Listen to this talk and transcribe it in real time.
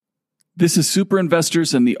This is Super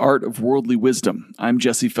Investors and the Art of Worldly Wisdom. I'm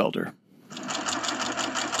Jesse Felder.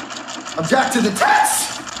 Object to the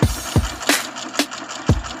test!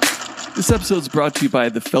 This episode is brought to you by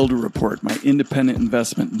the Felder Report, my independent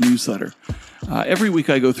investment newsletter. Every week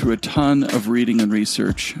I go through a ton of reading and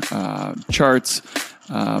research, charts,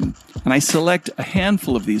 and I select a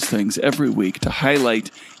handful of these things every week to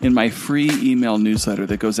highlight in my free email newsletter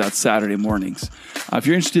that goes out Saturday mornings. If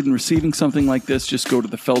you're interested in receiving something like this, just go to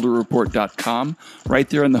thefelderreport.com. Right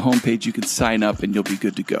there on the homepage, you can sign up and you'll be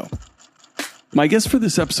good to go. My guest for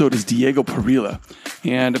this episode is Diego Parrilla,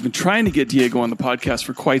 and I've been trying to get Diego on the podcast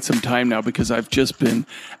for quite some time now because I've just been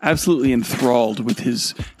absolutely enthralled with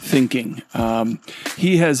his thinking.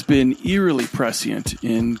 He has been eerily prescient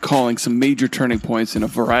in calling some major turning points in a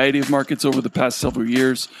variety of markets over the past several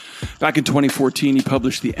years. Back in 2014, he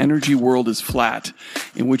published The Energy World is Flat,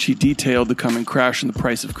 in which he detailed the coming crash in the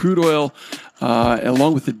price of crude oil,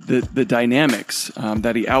 along with the dynamics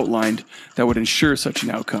that he outlined that would ensure such an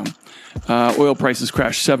outcome. Oil prices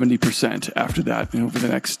crashed 70% after that over the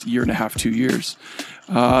next year and a half, 2 years.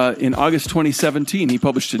 In August 2017, he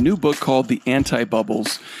published a new book called The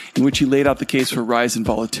Anti-Bubbles, in which he laid out the case for rise in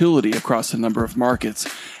volatility across a number of markets.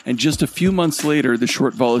 And just a few months later, the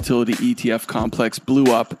short volatility ETF complex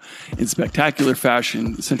blew up in spectacular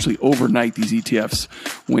fashion. Essentially overnight, these ETFs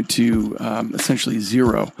went to essentially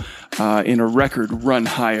zero in a record run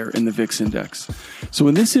higher in the VIX index. So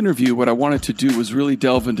in this interview, what I wanted to do was really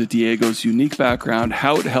delve into Diego's unique background,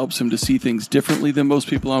 how it helps him to see things differently than most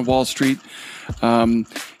people on Wall Street.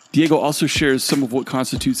 Diego also shares some of what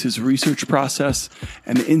constitutes his research process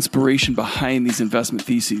and the inspiration behind these investment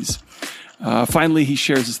theses. Finally, he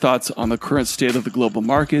shares his thoughts on the current state of the global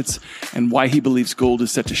markets and why he believes gold is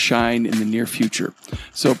set to shine in the near future.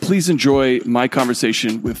 So please enjoy my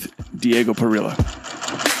conversation with Diego Parrilla.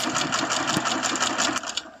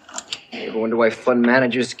 Ever wonder why fund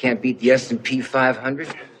managers can't beat the S&P 500?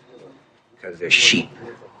 Because they're sheep.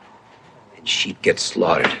 And sheep get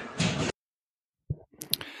slaughtered.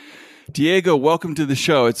 Diego, welcome to the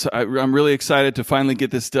show. I'm really excited to finally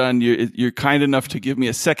get this done. You're kind enough to give me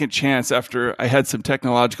a second chance after I had some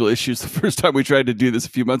technological issues the first time we tried to do this a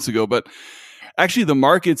few months ago. But actually, the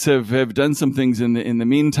markets have done some things in the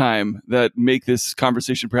meantime that make this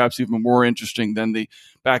conversation perhaps even more interesting than the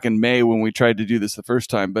back in May when we tried to do this the first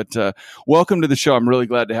time. But welcome to the show. I'm really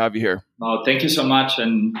glad to have you here. Oh, thank you so much.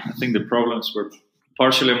 And I think the problems were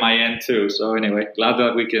partially on my end too. So anyway, glad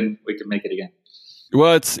that we can make it again.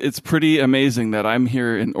 Well, it's pretty amazing that I'm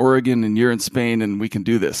here in Oregon and you're in Spain and we can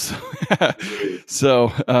do this.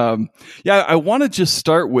 So, I want to just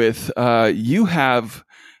start with, you have,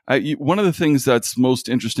 one of the things that's most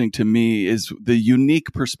interesting to me is the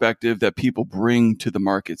unique perspective that people bring to the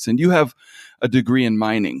markets. And you have a degree in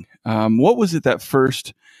mining. What was it that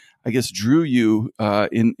first, I guess, drew you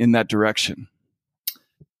in that direction?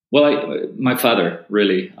 Well, my father,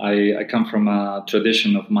 really. I come from a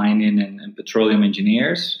tradition of mining and petroleum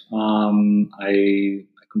engineers. I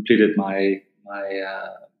completed my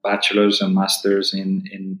bachelor's and master's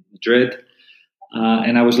in Madrid.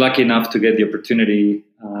 And I was lucky enough to get the opportunity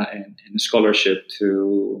and a scholarship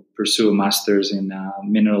to pursue a master's in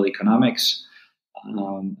mineral economics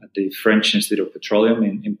at the French Institute of Petroleum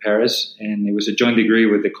in Paris. And it was a joint degree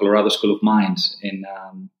with the Colorado School of Mines in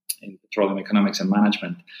petroleum economics and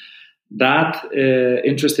management. That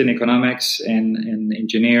interest in economics and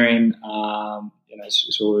engineering,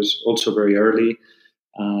 is always also very early,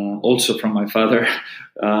 also from my father,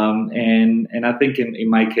 and I think in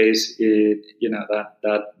my case,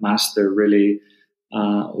 that master really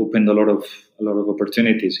opened a lot of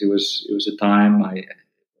opportunities. It was a time I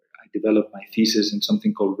developed my thesis in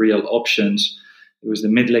something called real options. It was the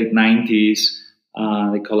mid-late 90s.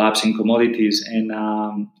 The collapse in commodities and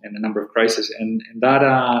a number of crises, and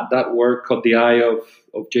that work caught the eye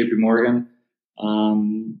of J.P. Morgan.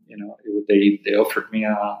 They offered me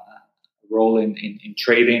a role in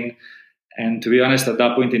trading, and to be honest, at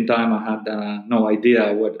that point in time, I had no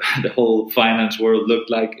idea what the whole finance world looked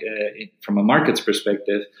like from a markets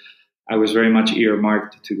perspective. I was very much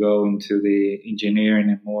earmarked to go into the engineering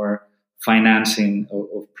and more financing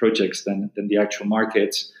of projects than the actual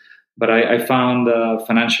markets. But I found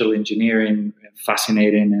financial engineering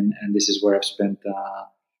fascinating, and this is where I've spent,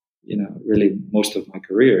 really most of my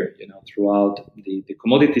career, throughout the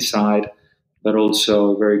commodity side, but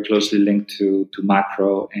also very closely linked to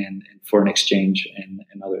macro and foreign exchange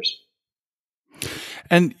and others.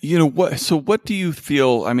 And, what do you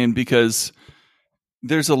feel, because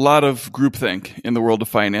there's a lot of groupthink in the world of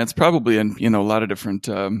finance, probably in, a lot of different,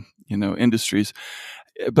 industries.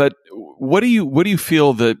 But what do you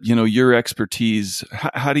feel that, your expertise,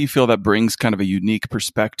 how do you feel that brings kind of a unique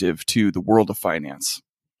perspective to the world of finance?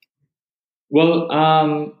 Well,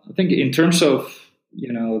 I think in terms of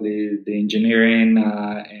the engineering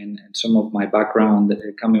and some of my background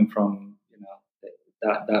coming from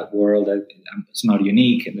that world, it's not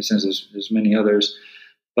unique in the sense there's many others,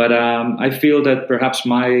 but I feel that perhaps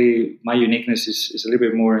my uniqueness is a little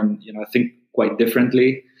bit more in I think quite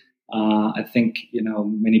differently. I think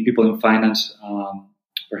many people in finance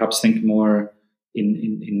perhaps think more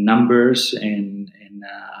in numbers and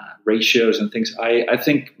ratios and things. I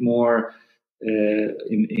think more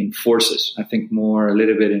in forces. I think more a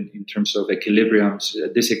little bit in terms of equilibriums,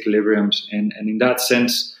 disequilibriums, and in that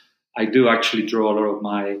sense, I do actually draw a lot of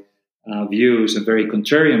my views and very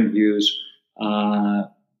contrarian views,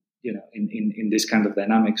 in this kind of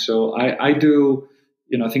dynamic. So I do,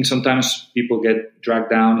 I think sometimes people get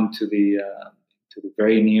dragged down into the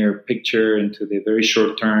very near picture, into the very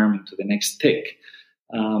short term, into the next tick.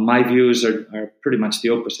 My views are pretty much the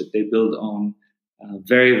opposite. They build on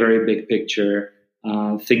very, very big picture,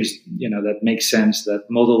 things, that make sense, that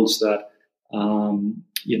models that,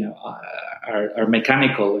 are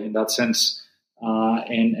mechanical in that sense.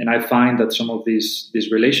 And I find that some of these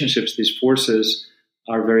relationships, these forces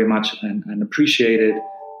are very much and appreciated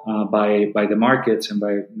by the markets and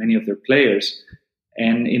by many of their players.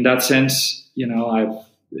 And in that sense, I've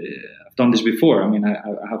done this before. I mean, I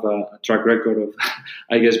have a track record of,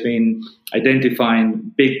 I guess, being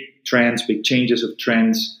identifying big trends, big changes of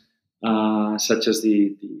trends, such as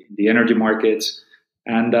the energy markets,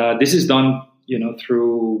 and this is done,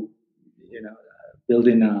 through,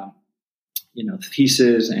 building a,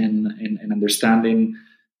 thesis and understanding,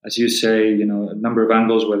 as you say, a number of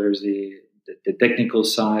angles, whether it's the technical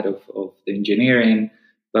side of the engineering,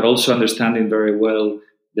 but also understanding very well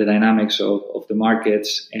the dynamics of the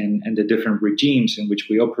markets and the different regimes in which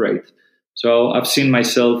we operate. So I've seen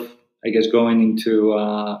myself, I guess, going into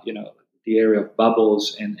the area of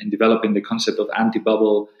bubbles and developing the concept of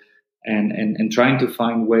anti-bubble and trying to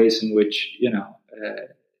find ways in which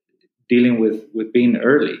dealing with being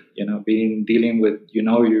early, dealing with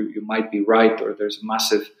you might be right or there's a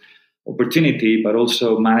massive opportunity, but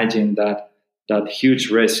also managing that huge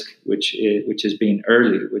risk which is being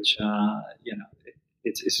early, which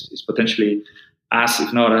it's potentially as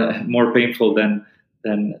if not more painful than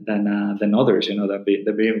others,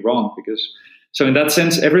 that being wrong. Because so in that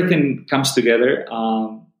sense, everything comes together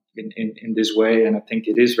in this way, and I think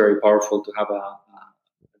it is very powerful to have a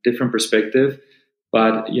different perspective.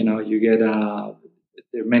 But you get there are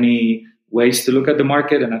many ways to look at the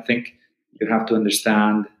market, and I think you have to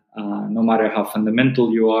understand no matter how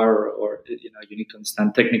fundamental you are, or you need to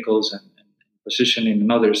understand technicals and positioning and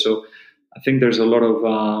others. So I think there's a lot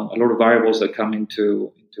of variables that come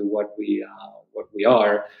into what we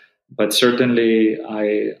are, but certainly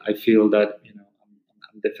I feel that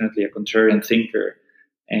I'm definitely a contrarian thinker,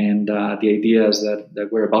 and the ideas that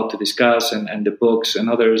we're about to discuss and the books and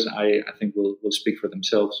others I think will speak for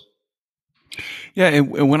themselves. Yeah,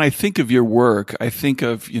 and when I think of your work, I think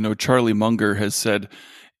of Charlie Munger has said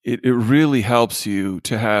it really helps you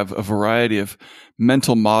to have a variety of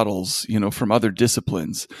mental models, from other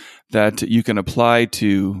disciplines that you can apply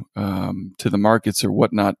to the markets or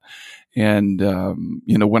whatnot. And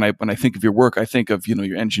when I think of your work, I think of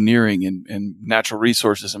your engineering and natural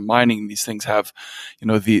resources and mining. These things have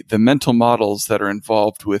the mental models that are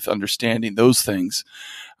involved with understanding those things.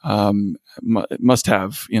 Must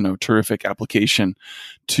have terrific application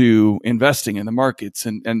to investing in the markets.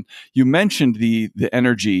 And you mentioned the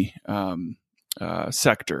energy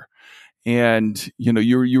sector. And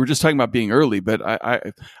you were just talking about being early, but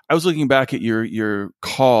I was looking back at your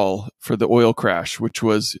call for the oil crash, which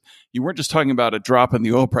was, you weren't just talking about a drop in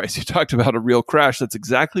the oil price. You talked about a real crash. That's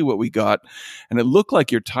exactly what we got, and it looked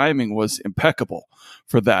like your timing was impeccable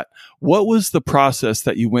for that. What was the process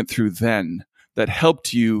that you went through then that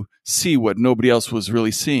helped you see what nobody else was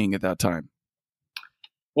really seeing at that time?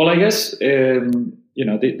 Well, I guess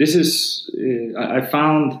this is I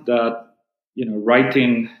found that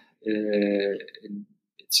writing.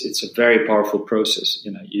 It's a very powerful process.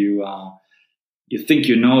 You think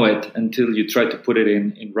you know it until you try to put it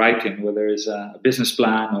in writing, whether it's a business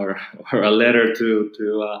plan or a letter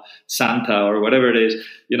to Santa or whatever it is.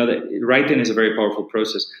 Writing is a very powerful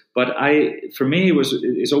process. But for me,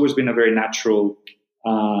 it's always been a very natural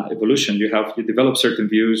evolution. You develop certain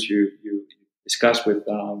views. You discuss with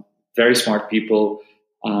very smart people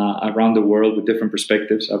around the world with different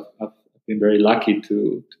perspectives. I've been very lucky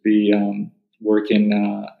to be working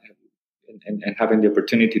and having the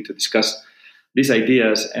opportunity to discuss these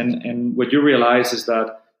ideas. And what you realize is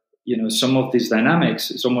that, some of these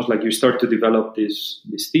dynamics, it's almost like you start to develop this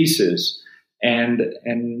thesis. And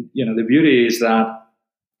the beauty is that,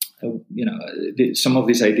 some of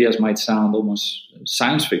these ideas might sound almost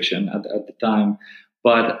science fiction at the time,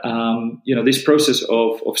 but this process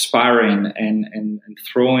of sparring and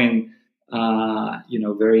throwing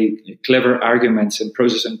very clever arguments and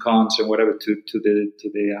pros and cons and whatever to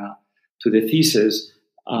the thesis,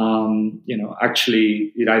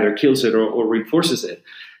 actually it either kills it or reinforces it.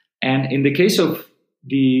 And in the case of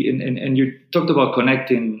and you talked about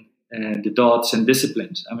connecting the dots and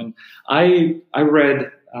disciplines. I mean, I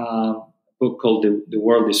read a book called The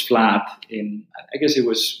World is Flat in, I guess it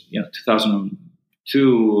was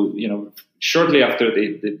 2002, shortly after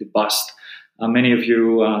the bust. Many of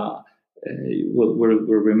you will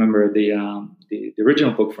remember the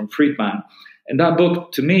original book from Friedman. And that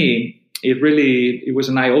book, to me, it was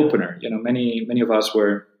an eye opener. Many of us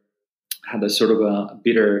had a sort of a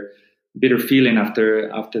bitter feeling after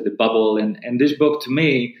the bubble, and this book, to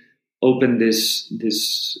me, opened this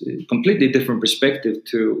completely different perspective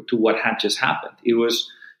to what had just happened. It was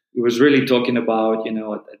really talking about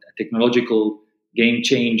a technological game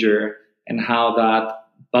changer, and how that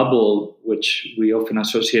bubble, which we often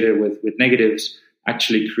associated with negatives,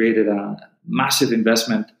 actually created a massive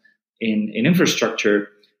investment in infrastructure,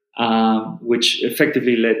 which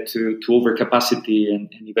effectively led to overcapacity, and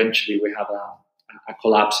eventually we have a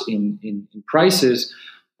collapse in prices.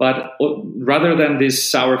 But rather than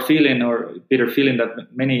this sour feeling or bitter feeling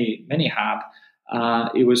that many had,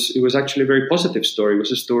 it was actually a very positive story. It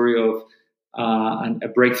was a story of a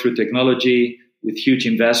breakthrough technology with huge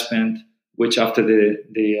investment, which after the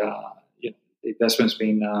investments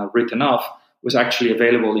being written off, was actually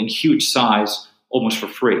available in huge size, almost for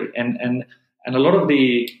free. And a lot of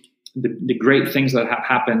the great things that have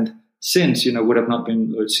happened since, would have not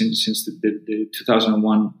been since the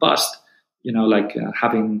 2001 bust. Like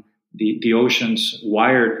having the oceans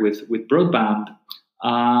wired with broadband,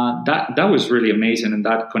 that was really amazing, and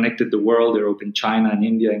that connected the world. It opened China and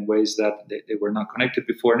India in ways that they were not connected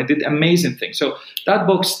before, and it did amazing things. So that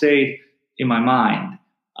book stayed in my mind,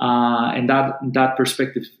 and that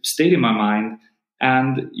perspective stayed in my mind.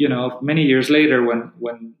 And many years later,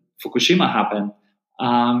 when Fukushima happened,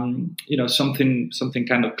 something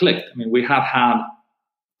kind of clicked. I mean, we have had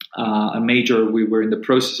we were in the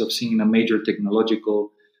process of seeing a major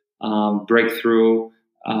technological breakthrough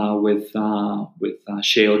with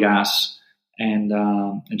shale gas and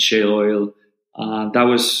shale oil. That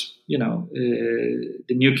was, the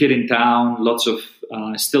new kid in town. Lots of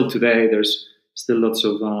still today, there's still lots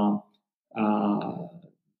of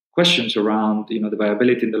questions around the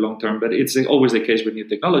viability in the long term. But it's always the case with new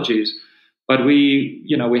technologies. But we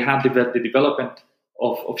had the development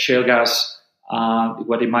of shale gas.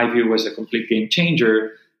 What in my view was a complete game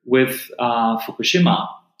changer with Fukushima,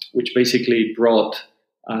 which basically brought,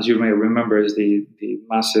 as you may remember, is the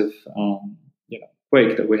massive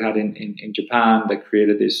quake that we had in Japan that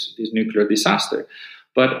created this nuclear disaster.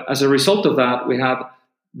 But as a result of that, we had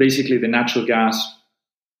basically the natural gas.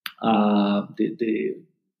 The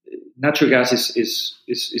natural gas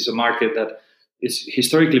is a market that is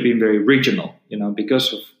historically been very regional.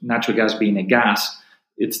 Because of natural gas being a gas,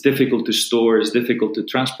 it's difficult to store, it's difficult to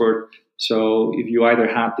transport. So if you either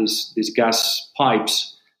had these gas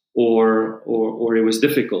pipes or it was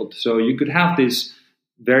difficult. So you could have these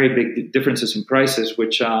very big differences in prices,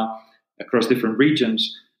 which across different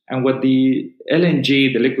regions. And what the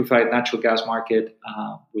LNG, the liquefied natural gas market,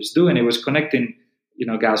 was doing, it was connecting,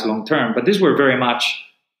 gas long term. But these were very much,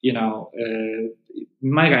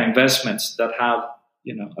 mega investments that have,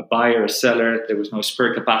 a buyer, a seller. There was no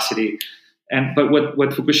spare capacity. But what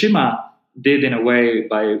Fukushima did in a way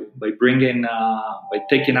by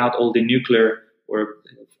taking out all the nuclear or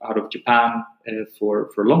out of Japan for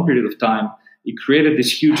a long period of time, it created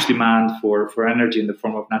this huge demand for energy in the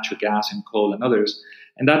form of natural gas and coal and others.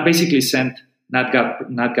 And that basically sent nat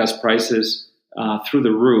gas prices through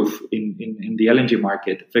the roof in the LNG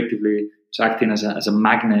market. Effectively, it's acting as a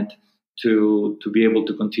magnet to be able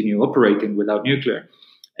to continue operating without nuclear.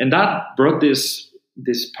 And that brought this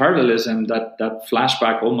parallelism, that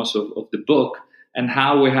flashback almost of the book, and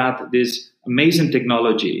how we had this amazing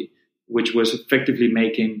technology, which was effectively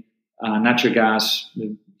making natural gas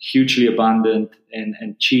hugely abundant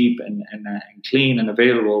and cheap and clean and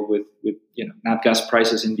available with nat gas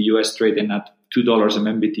prices in the US trading at $2 a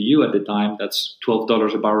MMBTU at the time. That's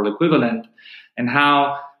 $12 a barrel equivalent. And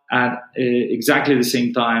how at exactly the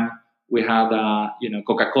same time we had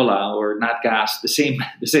Coca-Cola or nat gas, the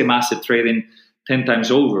same asset trading 10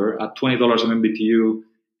 times over at $20 a MMBTU,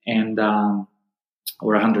 and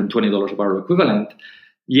or $120 a barrel equivalent.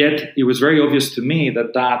 Yet it was very obvious to me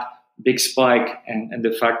that big spike and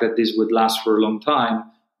the fact that this would last for a long time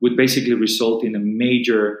would basically result in a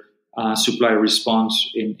major supply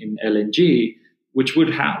response in LNG, which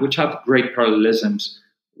had great parallelisms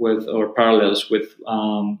parallels with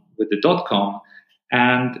the .com,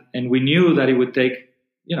 and we knew that it would take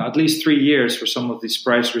at least 3 years for some of this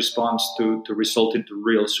price response to result into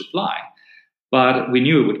real supply, but we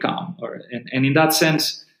knew it would come. And in that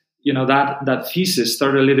sense, that thesis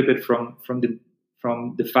started a little bit from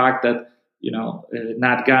the fact that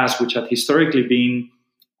nat gas, which had historically been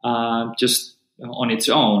just on its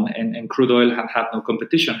own, and crude oil had no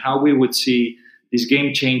competition, how we would see this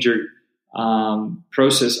game changer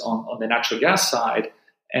process on the natural gas side,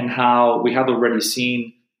 and how we had already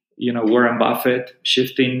seen Warren Buffett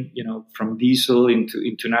shifting from diesel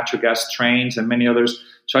into natural gas trains and many others.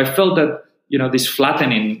 So I felt that this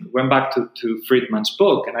flattening, went back to Friedman's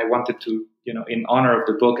book, and I wanted to in honor of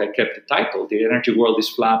the book, I kept the title, The Energy World is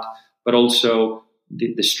Flat, but also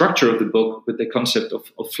the structure of the book with the concept of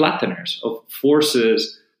flatteners, of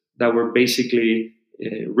forces that were basically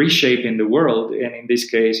reshaping the world. And in this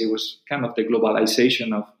case, it was kind of the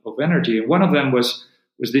globalization of energy. And one of them was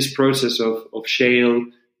this process of shale,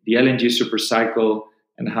 the LNG super cycle,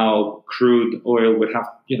 and how crude oil would have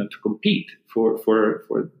to compete for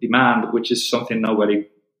demand, which is something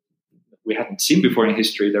we hadn't seen before in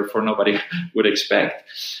history, therefore nobody would expect.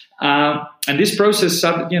 And this process,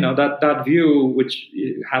 that view, which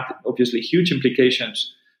had obviously huge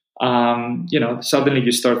implications, suddenly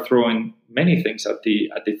you start throwing many things at the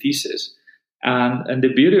thesis. And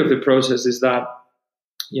the beauty of the process is that,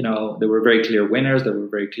 there were very clear winners, there were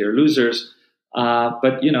very clear losers.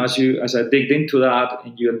 But as I digged into that,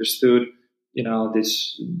 and you understood,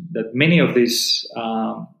 that many of these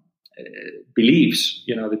beliefs,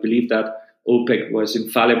 the belief that OPEC was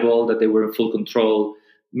infallible, that they were in full control,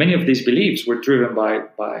 many of these beliefs were driven by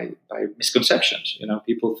misconceptions.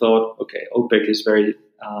 People thought, okay, OPEC is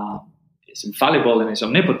is infallible and is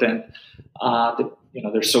omnipotent.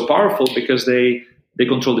 They're so powerful because they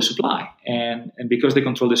control the supply, and because they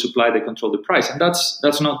control the supply, they control the price, and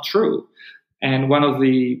that's not true. And one of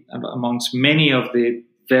amongst many of the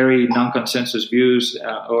very non-consensus views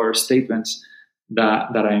or statements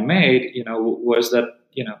that I made, was that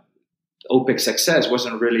OPEC's success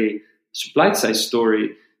wasn't really a supply side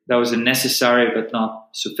story. That was a necessary but not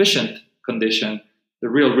sufficient condition. The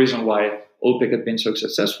real reason why OPEC had been so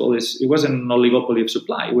successful is it wasn't an oligopoly of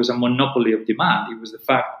supply. It was a monopoly of demand. It was the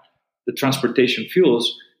fact that transportation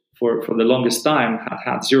fuels for the longest time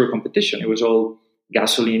had zero competition. It was all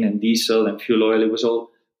gasoline and diesel and fuel oil. It was all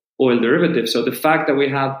oil derivatives. So the fact that we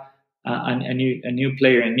had a new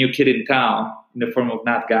player, a new kid in town in the form of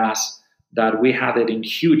nat gas, that we had it in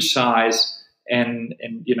huge size and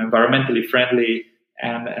environmentally friendly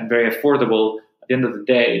and very affordable, at the end of the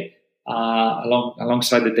day,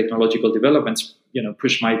 alongside the technological developments,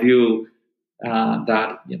 pushed my view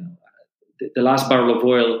that the last barrel of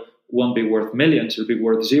oil won't be worth millions; it'll be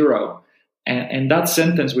worth zero. And that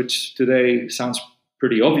sentence, which today sounds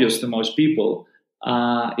pretty obvious to most people,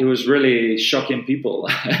 it was really shocking people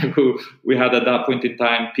who we had at that point in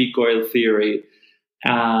time peak oil theory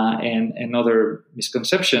and other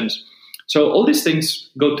misconceptions. So all these things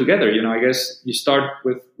go together. I guess you start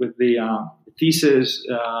with the thesis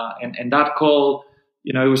and that call.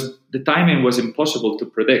 The timing was impossible to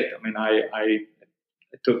predict. I mean, I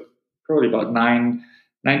took probably about 9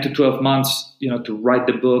 to 12 months, to write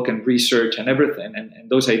the book and research and everything. And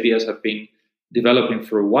those ideas have been developing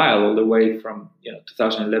for a while, all the way from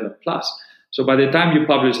 2011 plus. So by the time you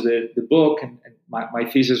publish the book, and my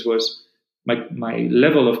thesis was my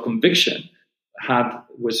level of conviction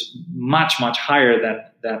was much higher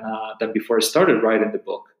than before I started writing the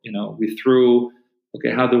book. We threw,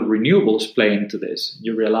 okay, how do renewables play into this?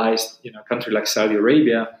 You realized, a country like Saudi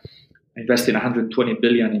Arabia invested 120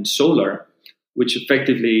 billion in solar, which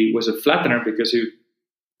effectively was a flattener because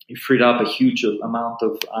it freed up a huge amount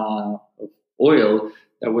of oil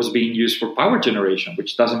that was being used for power generation,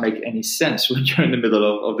 which doesn't make any sense when you're in the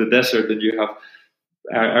middle of the desert and you have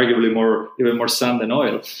arguably even more sun than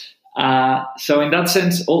oil. So in that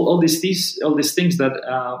sense, all these things that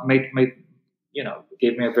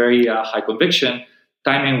gave me a very high conviction.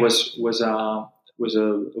 Timing was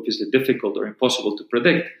obviously difficult or impossible to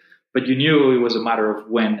predict, but you knew it was a matter of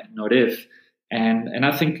when, not if. And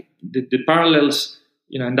I think the parallels,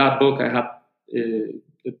 in that book, I had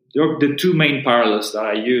the two main parallels that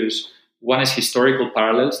I use. One is historical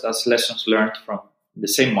parallels. That's lessons learned from the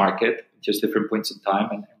same market, just different points in time.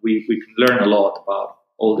 And we can learn a lot about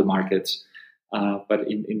all the markets But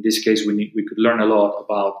in this case, we could learn a lot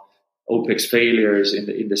about OPEX failures in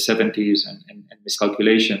the 70s and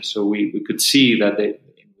miscalculations. So we could see that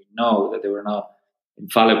we know that they were not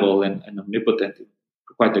infallible and omnipotent.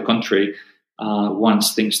 Quite the contrary.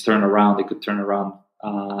 Once things turn around, they could turn around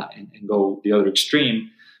and go the other extreme.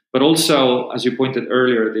 But also, as you pointed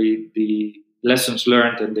earlier, the lessons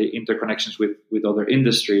learned and the interconnections with other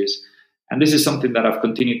industries. And this is something that I've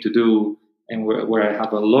continued to do and where I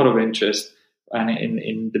have a lot of interest. And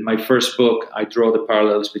in my first book, I draw the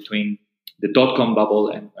parallels between the dot-com bubble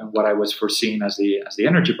and what I was foreseeing as the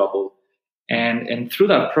energy bubble. And through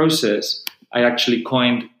that process, I actually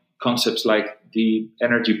coined concepts like the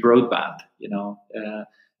energy broadband.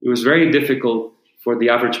 It was very difficult for the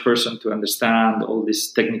average person to understand all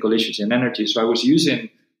these technical issues in energy. So I was using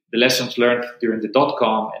the lessons learned during the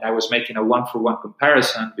dot-com, and I was making a one-for-one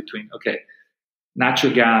comparison between,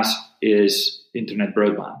 natural gas is internet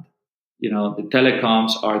broadband. The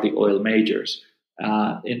telecoms are the oil majors.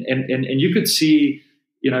 And you could see,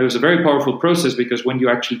 it was a very powerful process, because when you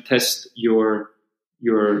actually test your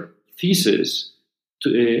thesis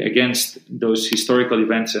against those historical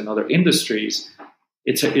events and other industries,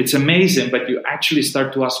 it's amazing. But you actually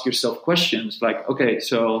start to ask yourself questions like,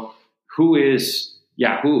 so who is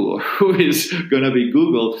Yahoo? Who is going to be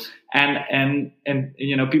Google? And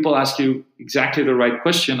people ask you exactly the right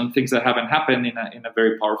question on things that haven't happened in a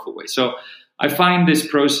very powerful way. So I find this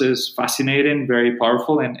process fascinating, very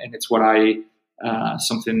powerful, and it's what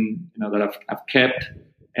something that I've kept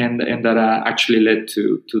and that actually led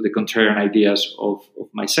to the contrarian ideas of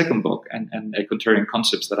my second book and the contrarian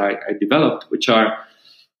concepts that I developed, which are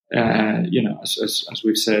as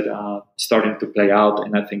we've said, starting to play out,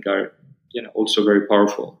 and I think are also very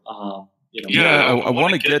powerful. I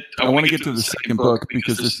want to get to the second book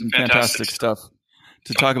because there's some fantastic stuff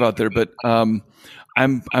to talk about there. But I'm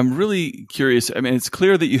really curious. I mean, it's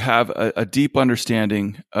clear that you have a deep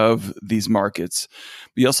understanding of these markets,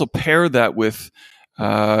 but you also pair that with,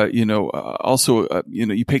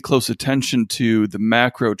 you pay close attention to the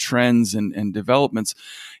macro trends and developments.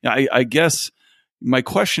 I guess my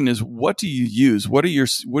question is, what do you use? What are your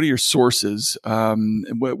sources?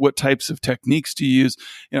 What types of techniques do you use?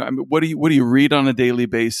 What do you read on a daily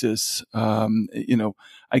basis?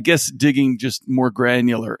 I guess digging just more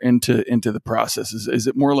granular into the process. Is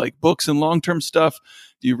it more like books and long-term stuff?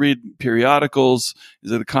 Do you read periodicals?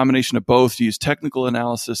 Is it a combination of both? Do you use technical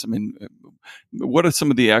analysis? I mean, what are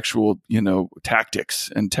some of the actual,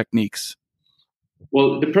 tactics and techniques?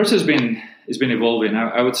 Well, the process has been evolving.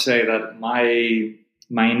 I would say that my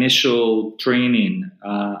initial training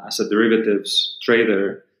as a derivatives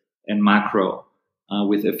trader and macro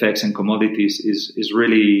with FX and commodities is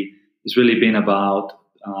really been about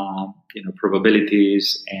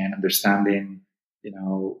probabilities and understanding,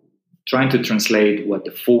 trying to translate what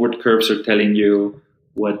the forward curves are telling you,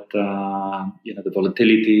 what the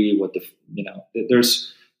volatility, what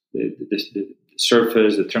there's the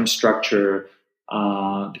surface, the term structure.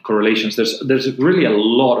 The correlations. There's really a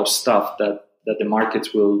lot of stuff that the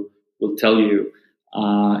markets will tell you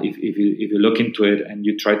if you look into it and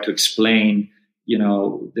you try to explain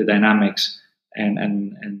the dynamics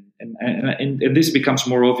and this becomes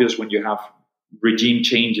more obvious when you have regime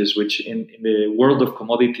changes, which in the world of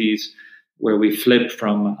commodities, where we flip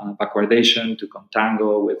from backwardation to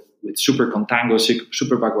contango with super contango,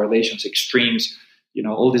 super backwardations, extremes,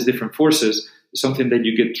 all these different forces, is something that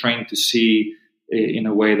you get trained to see in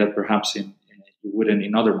a way that perhaps you wouldn't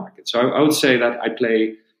in other markets. So I would say that I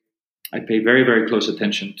pay very, very close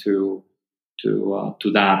attention to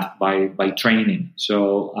that by training.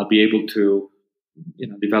 So I'll be able to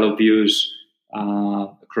develop views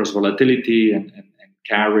across volatility and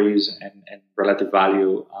carries and relative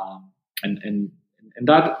value, and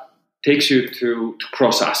that takes you to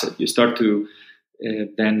cross asset. You start to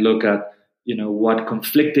then look at what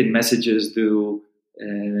conflicting messages do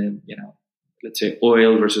let's say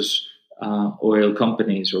oil versus oil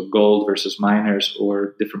companies, or gold versus miners,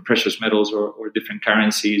 or different precious metals, or different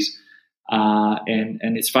currencies.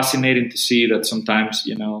 And it's fascinating to see that sometimes,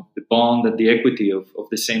 the bond and the equity of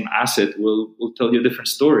the same asset will tell you a different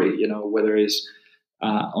story, whether it's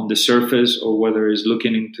on the surface or whether it's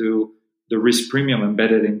looking into the risk premium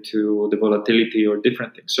embedded into the volatility or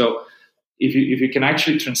different things. So if you can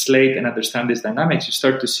actually translate and understand these dynamics, you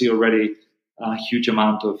start to see already a huge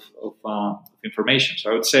amount of information.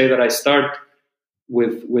 So I would say that I start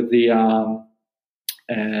with the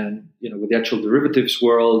with the actual derivatives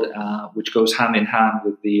world, which goes hand in hand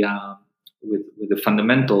with the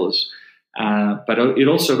fundamentals, but it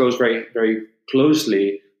also goes very, very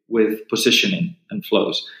closely with positioning and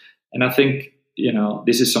flows. And I think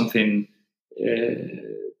this is something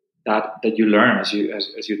that you learn as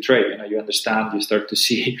you trade. You understand. You start to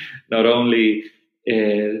see not only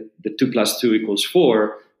the 2 + 2 =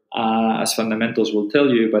 4, as fundamentals will tell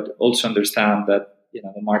you, but also understand that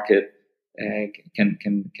the market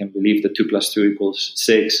can believe that 2 + 2 =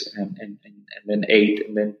 6, and then 8,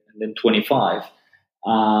 and then 25.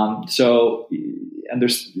 So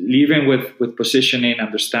leaving with positioning,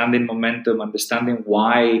 understanding momentum, understanding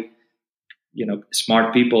why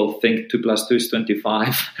smart people think 2 + 2 =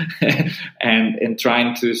 25, and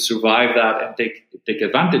trying to survive that and take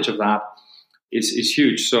advantage of that is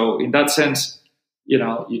huge. So in that sense,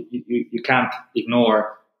 you can't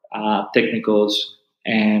ignore technicals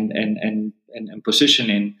and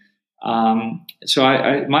positioning. So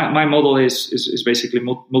my model is basically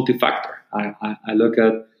multi-factor. I look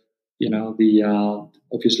at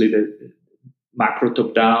obviously the macro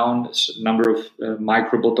top-down, number of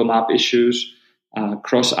micro bottom-up issues,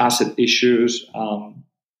 cross-asset issues,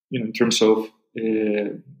 in terms of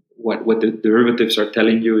what the derivatives are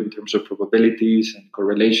telling you in terms of probabilities and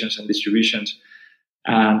correlations and distributions,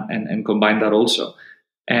 and combine that also.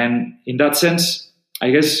 And in that sense,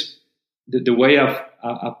 I guess the way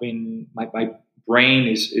I've been, my brain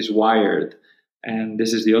is wired. And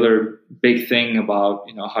this is the other big thing about,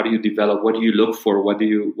 how do you develop? What do you look for? What do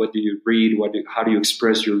you read? How do you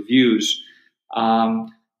express your views?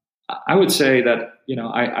 I would say that,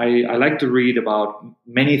 I like to read about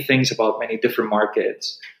many things about many different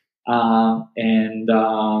markets. And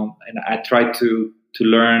I try to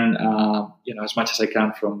learn, as much as I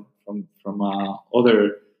can from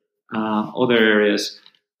other areas.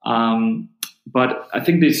 But I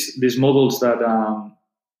think these models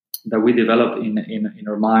that we develop in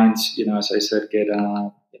our minds, as I said, get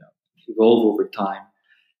evolve over time.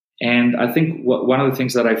 And I think one of the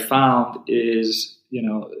things that I found is,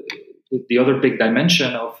 the other big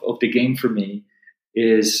dimension of the game for me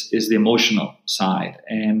is the emotional side.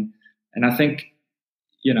 And I think,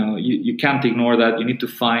 you can't ignore that. You need to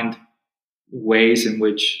find ways in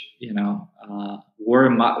which,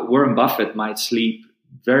 Warren Buffett might sleep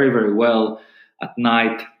very, very well at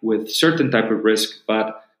night with certain type of risk,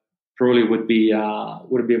 but probably wouldn't be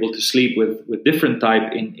able to sleep with different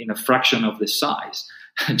type in a fraction of the size,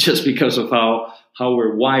 just because of how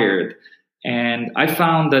we're wired. And I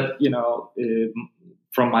found that,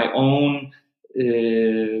 from my own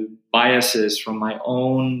biases, from my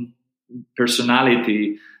own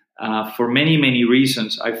personality, for many, many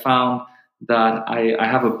reasons, I found that I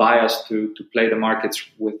have a bias to play the markets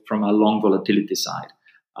from a long volatility side.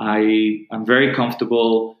 I'm very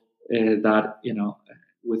comfortable that,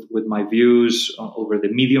 with my views over the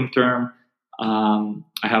medium term.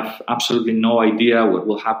 I have absolutely no idea what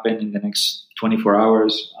will happen in the next 24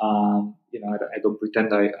 hours. I don't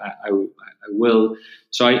pretend I will.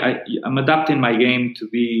 So I'm adapting my game to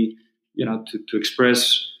be, to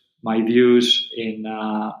express my views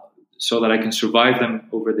so that I can survive them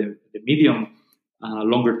over the medium,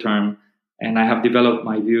 longer term. And I have developed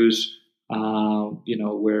my views,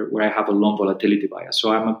 where I have a long volatility bias.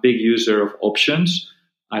 So I'm a big user of options.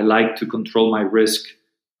 I like to control my risk,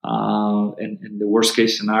 in the worst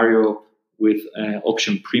case scenario with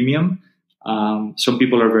option premium. Some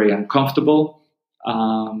people are very uncomfortable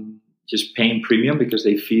just paying premium because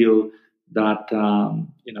they feel that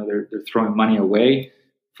they're throwing money away.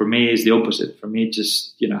 For me, it's the opposite. For me,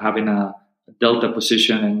 just having a delta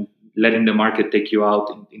position and letting the market take you out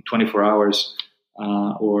in 24 hours,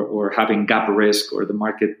 or having gap risk, or the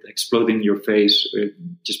market exploding in your face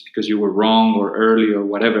just because you were wrong or early or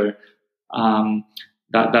whatever.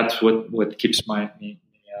 That's what keeps me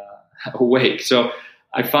awake. So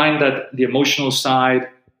I find that the emotional side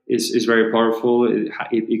is very powerful.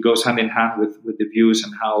 It goes hand in hand with the views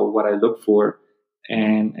and what I look for.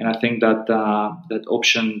 And I think that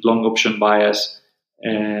long option bias,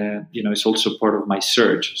 is also part of my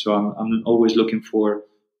search. So I'm always looking for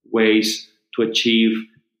ways to achieve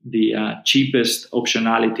the cheapest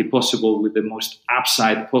optionality possible with the most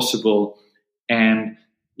upside possible. And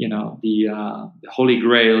the holy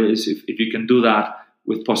grail is if you can do that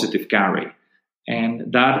with positive carry.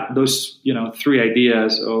 And those three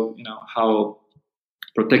ideas of how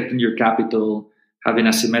protecting your capital, having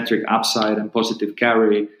asymmetric upside, and positive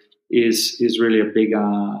carry is really a big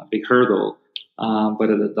hurdle. But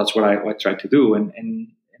that's what I try to do,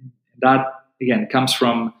 and that again comes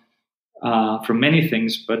from many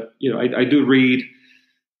things. But I do read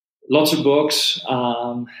lots of books.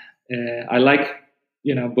 I like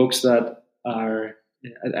books that are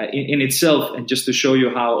in itself, and just to show you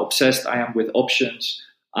how obsessed I am with options.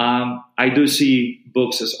 I do see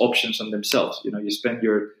books as options on themselves. You spend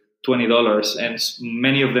your $20, and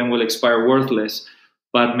many of them will expire worthless.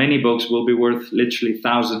 But many books will be worth literally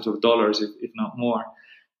thousands of dollars, if not more.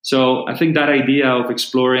 So I think that idea of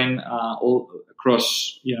exploring all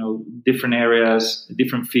across, different areas,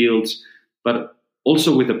 different fields, but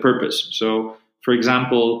also with a purpose. So, for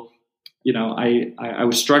example, I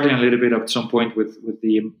was struggling a little bit at some point with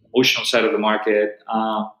the emotional side of the market,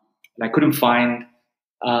 and I couldn't find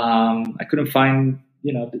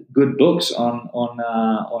good books on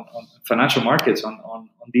financial markets on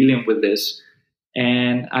dealing with this.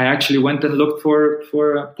 And I actually went and looked for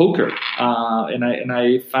poker, and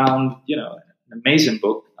I found an amazing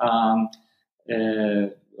book on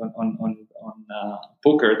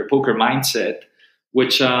poker, the poker mindset,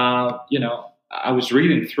 which I was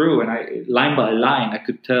reading through, and line by line I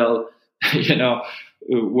could tell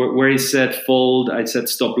where he said fold, I said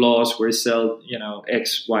stop loss, where he said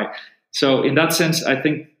X, Y. So in that sense, I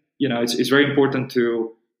think it's very important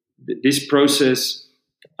to this process.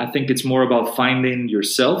 I think it's more about finding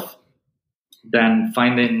yourself than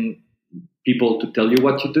finding people to tell you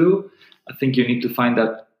what to do. I think you need to find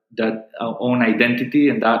that own identity,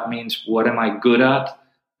 and that means what am I good at,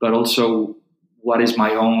 but also what is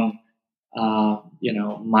my own,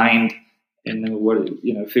 mind. And what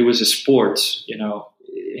if it was a sports,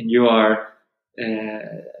 and you are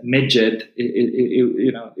midget,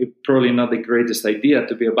 it's probably not the greatest idea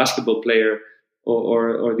to be a basketball player,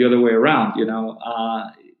 or the other way around.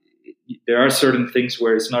 There are certain things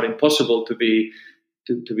where it's not impossible to be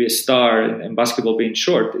a star, and basketball being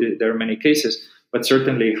short. There are many cases, but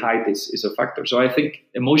certainly height is a factor. So I think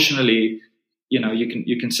emotionally,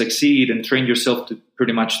 you can succeed and train yourself to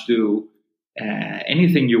pretty much do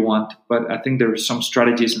anything you want. But I think there are some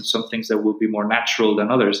strategies and some things that will be more natural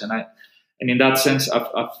than others. And in that sense,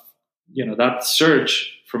 I've that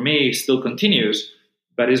search for me still continues,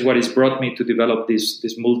 but is what has brought me to develop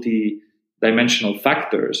these multi-dimensional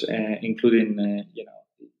factors, including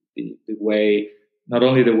the way, not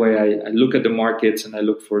only the way I look at the markets and I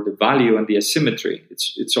look for the value and the asymmetry.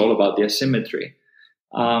 It's all about the asymmetry.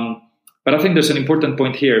 But I think there's an important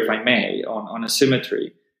point here, if I may, on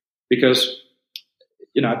asymmetry, because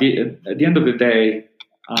at the end of the day,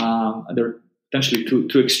 there are potentially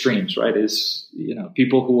two extremes, right? Is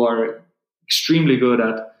people who are extremely good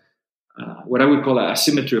at what I would call an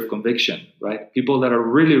asymmetry of conviction, right? People that are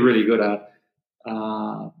really, really good at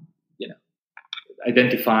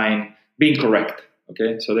identifying, being correct.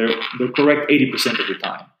 Okay, so they're correct 80% of the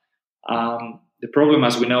time. The problem,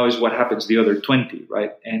 as we know, is what happens the other 20,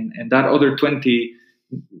 right? And that other 20,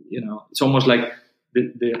 it's almost like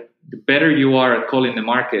the better you are at calling the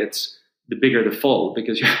markets, the bigger the fall,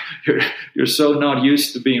 because you're so not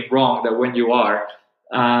used to being wrong that when you are,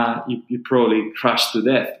 you probably crash to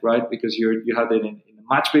death, right? Because you had it in a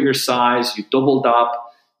much bigger size, you doubled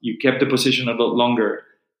up, you kept the position a lot longer,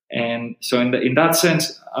 and so in that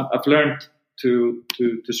sense, I've learned to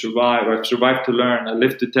survive. I've survived to learn. I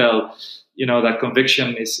live to tell. That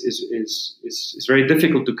conviction is very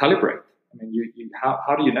difficult to calibrate. I mean,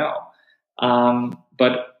 how do you know?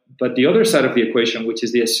 But the other side of the equation, which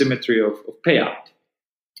is the asymmetry of payout,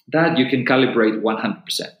 that you can calibrate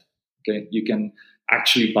 100%. Okay, you can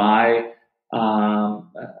actually buy a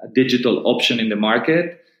digital option in the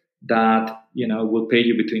market that will pay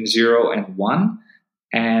you between 0 and 1,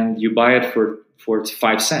 and you buy it for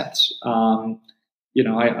 5 cents. I'm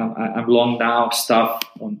long now stuff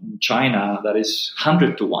on China that is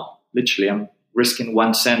 100 to 1. Literally, I'm risking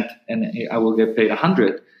 1 cent and I will get paid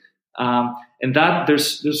 100. And that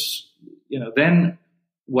there's then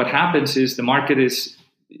what happens is the market is,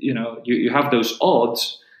 you have those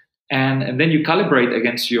odds, and then you calibrate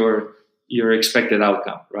against your expected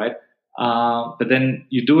outcome, right? But then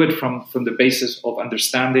you do it from the basis of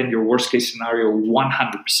understanding your worst case scenario 100%.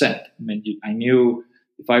 I mean, I knew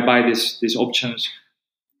if I buy these options,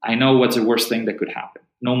 I know what's the worst thing that could happen,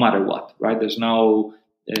 no matter what, right? There's no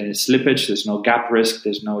slippage, there's no gap risk,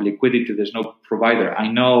 there's no liquidity, there's no provider. I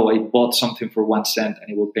know I bought something for 1 cent and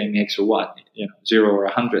it will pay me X or Y, 0 or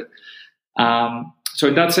 100. So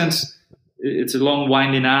in that sense, it's a long,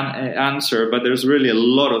 winding answer, but there's really a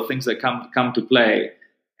lot of things that come to play.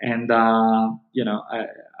 And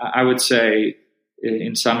I would say,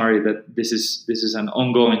 in summary, that this is an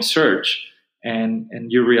ongoing search, and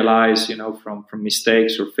you realize, from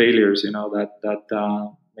mistakes or failures, that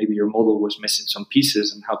maybe your model was missing some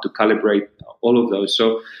pieces, and how to calibrate all of those.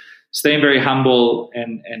 So, staying very humble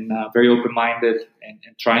and very open-minded,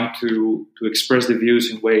 and trying to express the views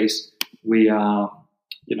in ways we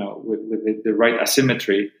with the right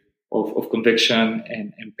asymmetry of conviction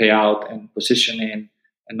and payout and positioning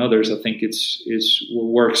and others. I think is what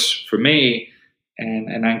works for me.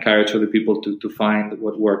 And I encourage other people to find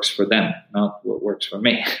what works for them, not what works for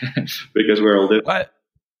me, because we're all different.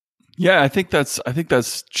 Yeah, I think that's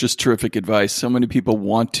just terrific advice. So many people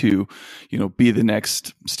want to, be the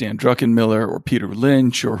next Stan Druckenmiller or Peter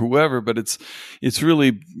Lynch or whoever, but it's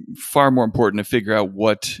really far more important to figure out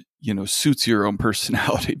what suits your own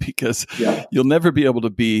personality, because you'll never be able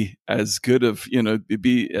to be as good at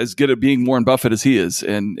being Warren Buffett as he is,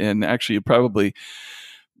 and actually you probably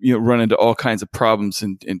run into all kinds of problems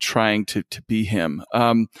in trying to be him.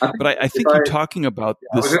 But I think you're talking about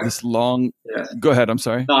this long. Yes. Go ahead. I'm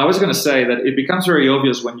sorry. No, I was going to say that it becomes very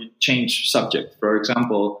obvious when you change subject. For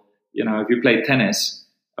example, if you play tennis,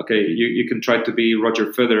 okay, you can try to be Roger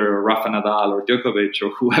Federer or Rafa Nadal or Djokovic or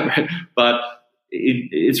whoever, but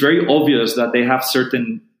it's very obvious that they have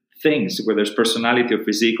certain things, whether it's personality or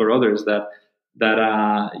physique or others, that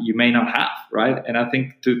you may not have, right? And I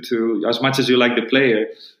think to as much as you like the player,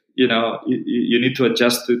 you need to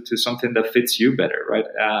adjust to something that fits you better, right?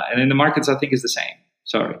 And in the markets, I think it's the same.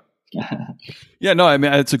 Sorry. Yeah, no, I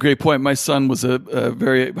mean, it's a great point. My son was a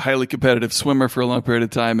very highly competitive swimmer for a long period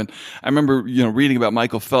of time. And I remember, reading about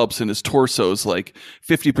Michael Phelps, and his torso is like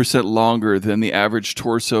 50% longer than the average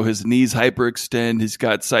torso. His knees hyperextend. He's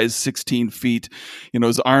got size 16 feet.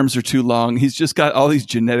 His arms are too long. He's just got all these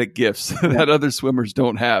genetic gifts that other swimmers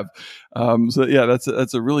don't have. So yeah,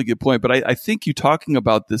 that's a really good point. But I think you talking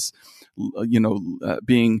about this,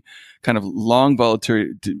 being kind of long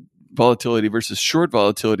volatility versus short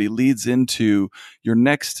volatility leads into your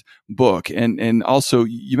next book. And also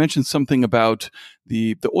you mentioned something about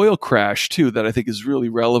the oil crash too, that I think is really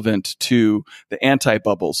relevant to the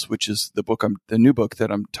anti-bubbles, which is the new book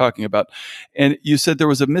that I'm talking about. And you said there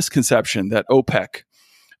was a misconception that OPEC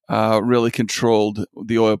really controlled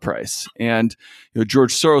the oil price. And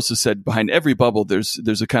George Soros has said behind every bubble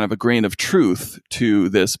there's a kind of a grain of truth to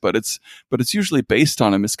this, but it's usually based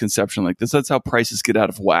on a misconception like this. That's how prices get out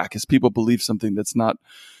of whack, is people believe something that's not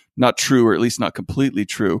true, or at least not completely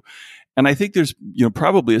true. And I think there's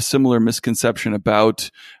probably a similar misconception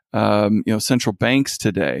about central banks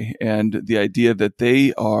today, and the idea that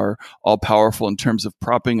they are all powerful in terms of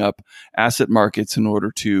propping up asset markets in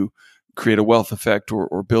order to create a wealth effect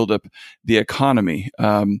or build up the economy.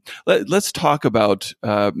 Let's talk about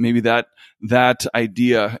maybe that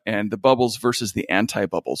idea and the bubbles versus the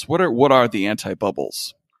anti-bubbles. What are the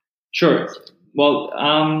anti-bubbles? Sure. Well,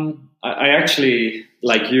 I actually,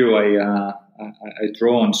 like you, I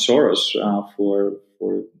draw on Soros for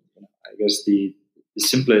I guess the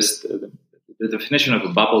simplest, the definition of a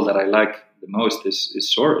bubble that I like the most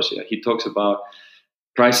is Soros. Yeah, he talks about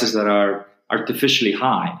prices that are artificially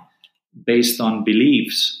high, based on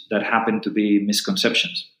beliefs that happen to be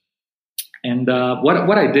misconceptions. And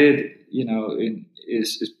what I did,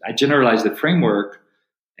 is I generalized the framework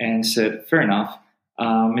and said, fair enough,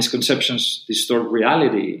 misconceptions distort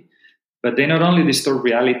reality, but they not only distort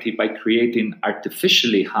reality by creating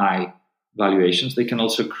artificially high valuations, they can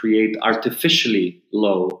also create artificially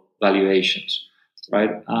low valuations,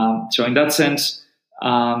 right? So in that sense,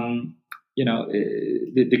 the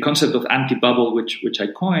concept of anti-bubble, which I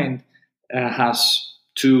coined, has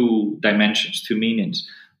two dimensions, two meanings.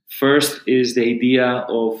 First is the idea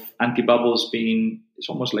of anti-bubbles being, it's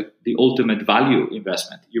almost like the ultimate value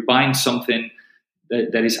investment. You're buying something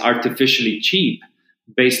that is artificially cheap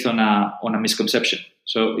based on a misconception.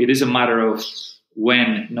 So it is a matter of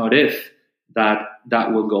when, not if,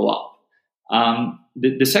 that will go up.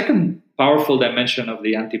 The second powerful dimension of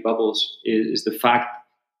the anti-bubbles is the fact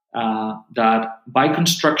that by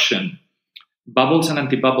construction, bubbles and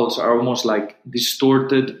anti-bubbles are almost like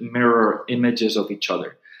distorted mirror images of each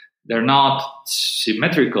other. They're not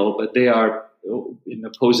symmetrical, but they are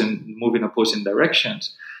moving opposing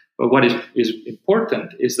directions. But what is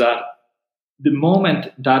important is that the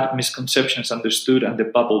moment that misconception is understood and the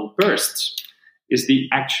bubble bursts is the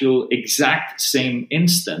actual exact same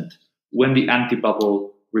instant when the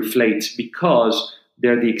anti-bubble reflates, because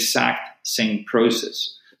they're the exact same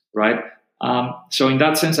process, right? So in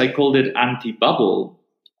that sense, I called it anti-bubble,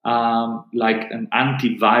 like an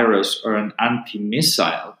antivirus or an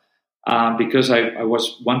anti-missile, because I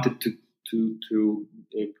wanted to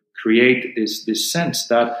create this sense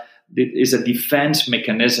that it is a defense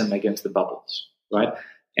mechanism against the bubbles, right?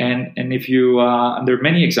 And if you, and there are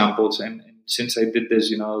many examples, and since I did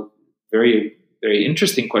this, very, very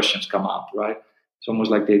interesting questions come up, right? It's almost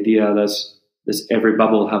like the idea does every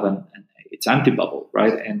bubble have its anti-bubble,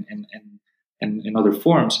 right? And in other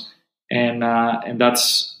forms, and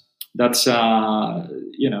that's if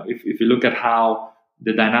you look at how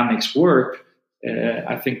the dynamics work,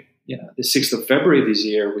 I think the 6th of February this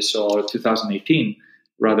year, we saw 2018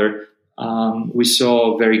 rather, we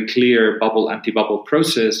saw a very clear anti-bubble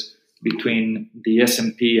process between the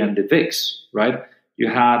S&P and the VIX, right? You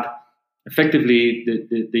had effectively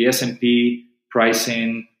the S&P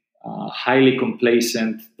pricing highly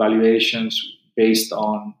complacent valuations based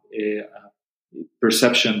on a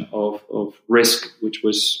perception of risk, which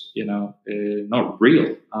was, not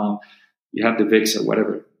real. You had the VIX at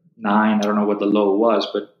whatever, 9, I don't know what the low was,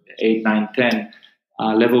 but 8, 9, 10,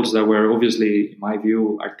 levels that were obviously, in my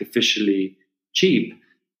view, artificially cheap.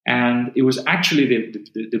 And it was actually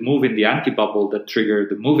the move in the anti-bubble that triggered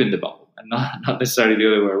the move in the bubble, and not necessarily the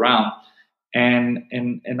other way around. And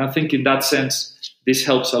I think in that sense, this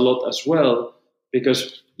helps a lot as well,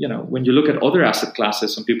 because, when you look at other asset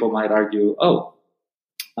classes, some people might argue,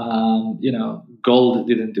 gold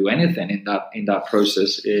didn't do anything in that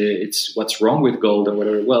process. It's what's wrong with gold and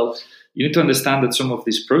whatever. Well, you need to understand that some of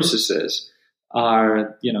these processes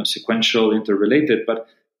are, sequential, interrelated, but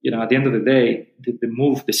at the end of the day,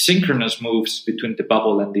 the synchronous moves between the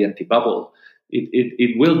bubble and the anti-bubble,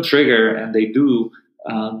 it will trigger, and they do,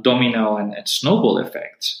 domino and snowball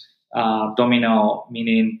effects. Domino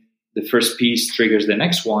meaning the first piece triggers the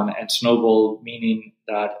next one, and snowball meaning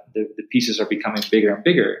that the pieces are becoming bigger and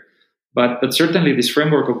bigger. But certainly this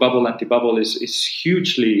framework of bubble anti-bubble is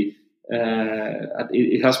hugely.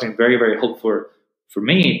 It has been very, very helpful for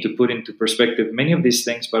me to put into perspective many of these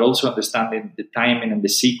things, but also understanding the timing and the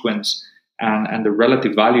sequence and the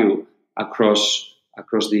relative value across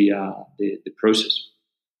the process.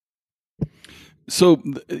 So,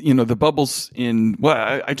 the bubbles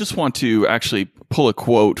I just want to actually pull a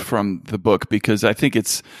quote from the book, because I think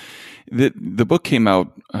it's, the book came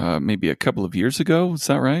out maybe a couple of years ago. Is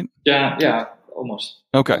that right? Yeah, almost.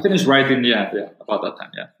 Okay. I finished writing, about that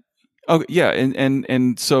time, yeah. Oh, yeah.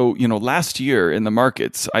 And so, last year in the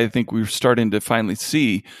markets, I think we were starting to finally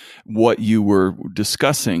see what you were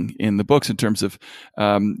discussing in the books in terms of,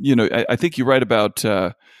 I think you write about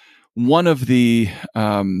one of the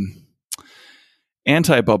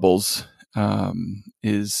anti-bubbles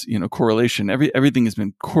is, correlation. Everything has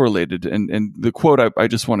been correlated. And the quote I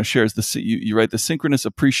just want to share is you write, the synchronous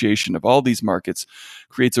appreciation of all these markets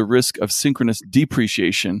creates a risk of synchronous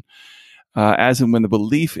depreciation, as and when the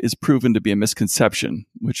belief is proven to be a misconception,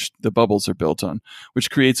 which the bubbles are built on, which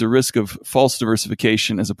creates a risk of false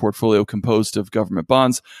diversification as a portfolio composed of government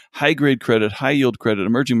bonds, high-grade credit, high-yield credit,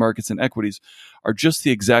 emerging markets, and equities are just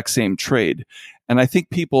the exact same trade. And I think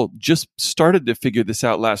people just started to figure this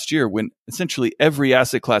out last year when essentially every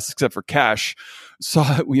asset class except for cash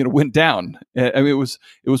went down. I mean, it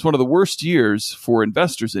was one of the worst years for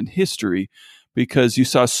investors in history, because you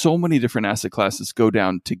saw so many different asset classes go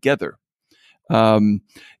down together.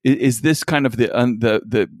 Is this kind of the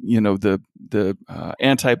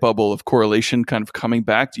anti-bubble of correlation kind of coming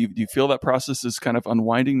back? Do you feel that process is kind of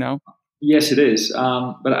unwinding now? Yes, it is.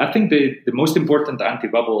 But I think the most important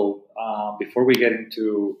anti-bubble, before we get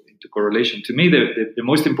into correlation, to me, the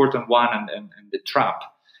most important one and the trap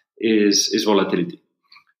is volatility.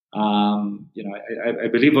 I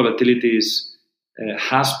believe volatility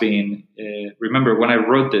has been. Remember, when I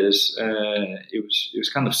wrote this, it was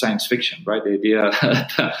kind of science fiction, right? The idea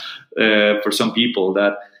for some people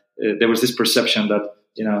that there was this perception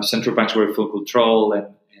that central banks were in full control and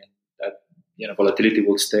that volatility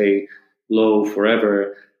will stay low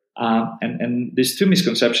forever. And these two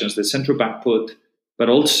misconceptions: the central bank put, but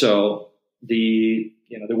also the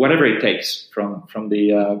whatever it takes from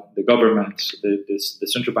the governments, the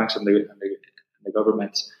central banks and the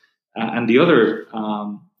governments. And the other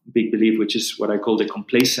big belief, which is what I call the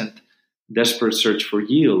complacent, desperate search for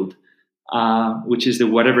yield, which is the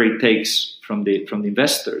whatever it takes from the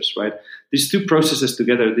investors, right? These two processes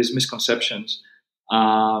together, these misconceptions,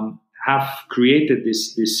 have created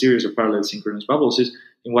this series of parallel synchronous bubbles. Is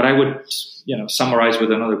in what I would summarize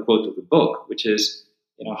with another quote of the book, which is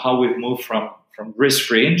how we've moved from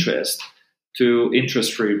risk-free interest to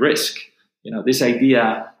interest-free risk. This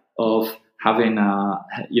idea of having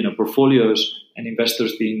portfolios and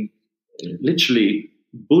investors being literally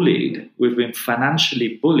bullied. We've been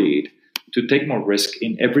financially bullied to take more risk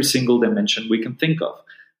in every single dimension we can think of.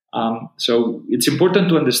 So it's important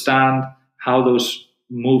to understand how those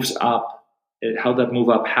moves up, how that move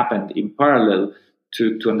up happened in parallel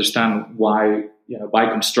to understand why by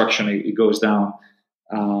construction it goes down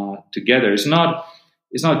together. It's not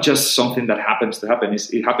just something that happens to happen.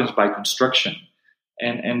 It happens by construction.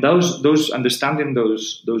 And those understanding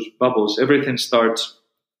those bubbles, everything starts,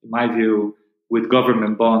 in my view, with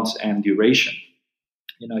government bonds and duration.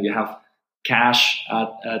 You have cash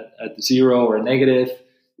at zero or negative.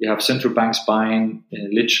 You have central banks buying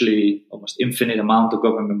literally almost infinite amount of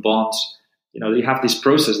government bonds you have this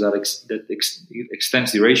process that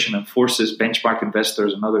extends duration and forces benchmark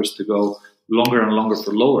investors and others to go longer and longer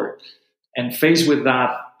for lower. And faced with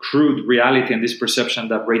that crude reality and this perception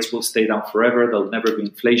that rates will stay down forever, there'll never be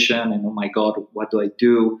inflation, and oh my God, what do I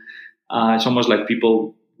do? It's almost like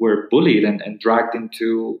people were bullied and dragged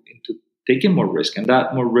into taking more risk, and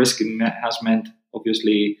that more risk has meant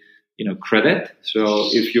obviously credit. So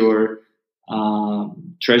if your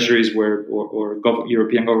treasuries were or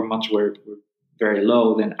European governments were very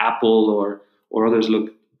low, then Apple or others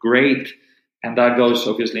look great, and that goes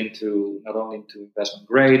obviously not only into investment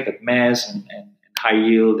grade but MEZ and high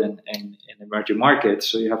yield and emerging markets.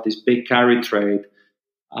 So you have this big carry trade.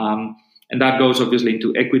 And that goes obviously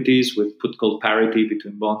into equities with put call parity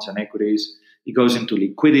between bonds and equities. It goes into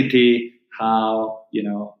liquidity. How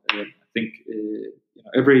I think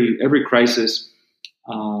every crisis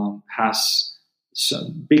has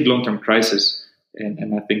some big long-term crisis,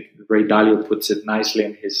 and I think Ray Dalio puts it nicely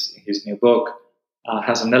in his new book.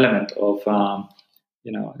 Has an element of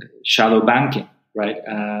shadow banking, right?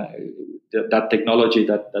 That technology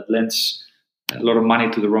that lends a lot of money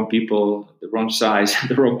to the wrong people, the wrong size,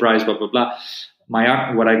 the wrong price, blah blah blah.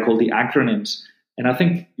 What I call the acronyms, and I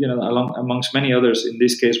think amongst many others, in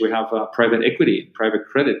this case we have private equity, private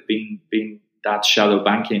credit being that shadow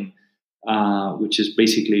banking, which is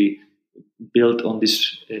basically built on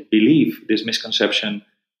this belief, this misconception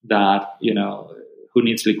that who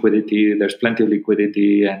needs liquidity? There's plenty of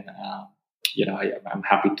liquidity, and I'm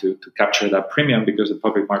happy to capture that premium because the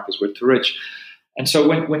public markets were too rich. And so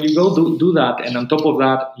when you go do that, and on top of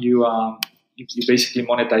that, you basically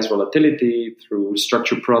monetize volatility through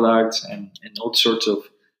structured products and all sorts of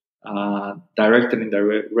direct and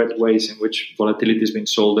indirect ways in which volatility is being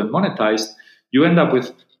sold and monetized. You end up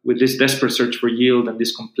with this desperate search for yield and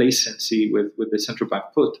this complacency with the central bank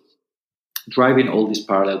put, driving all these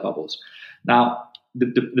parallel bubbles. Now,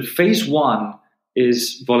 the phase one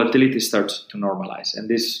is volatility starts to normalize, and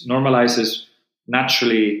this normalizes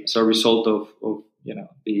naturally as a result of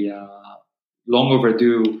the long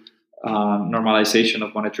overdue normalization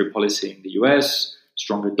of monetary policy in the U.S.,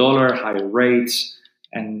 stronger dollar, higher rates,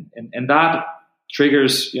 and that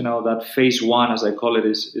triggers that phase one, as I call it,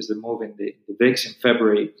 is the move in the VIX in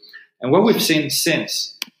February. And what we've seen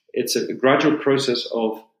since, it's a gradual process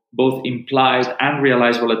of both implied and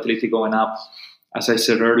realized volatility going up, as I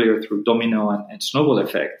said earlier, through domino and snowball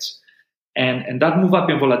effects. And that move up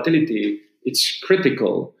in volatility, it's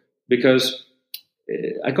critical because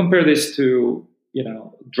I compare this to,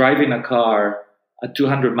 driving a car at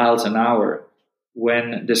 200 miles an hour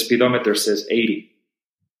when the speedometer says 80.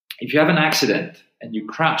 If you have an accident and you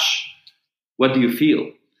crash, what do you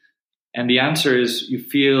feel? And the answer is you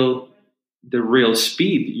feel the real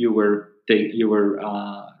speed you were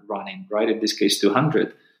running, right? In this case,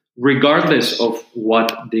 200, regardless of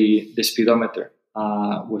what the speedometer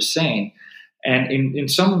was saying. And in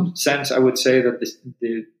some sense, I would say that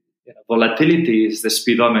the volatility is the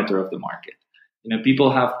speedometer of the market.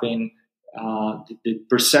 People have been the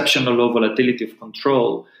perception of low volatility of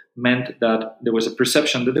control meant that there was a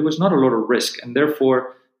perception that there was not a lot of risk, and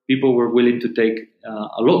therefore people were willing to take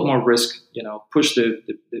a lot more risk. Push the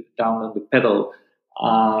down on the pedal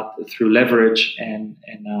through leverage and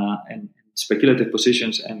speculative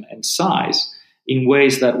positions and size in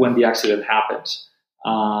ways that when the accident happens,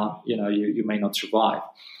 you may not survive.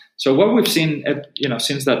 So what we've seen,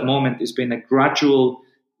 since that moment, has been a gradual,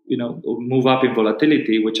 move up in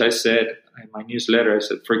volatility, which I said in my newsletter. I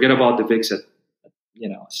said, forget about the VIX at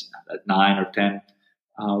 9 or 10.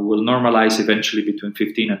 We'll normalize eventually between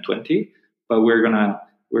 15 and 20, but we're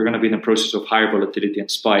gonna be in a process of higher volatility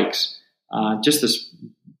and spikes, just as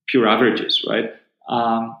pure averages, right?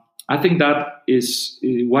 I think that is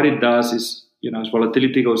what it does is, as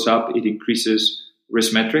volatility goes up, it increases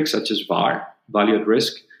risk metrics such as VAR, value at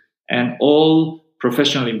risk, and all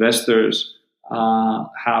professional investors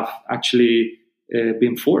have actually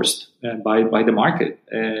been forced by the market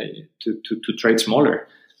to trade smaller.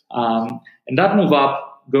 And that move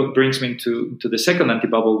up brings me to the second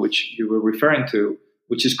anti-bubble, which you were referring to,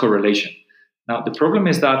 which is correlation. Now, the problem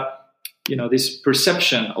is that, this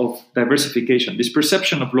perception of diversification, this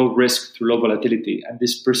perception of low risk through low volatility, and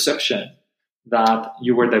this perception that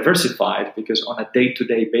you were diversified because on a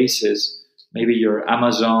day-to-day basis, maybe you're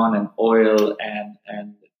Amazon and oil and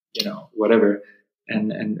whatever,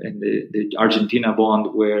 and the Argentina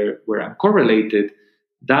bond were uncorrelated,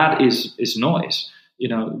 that is noise.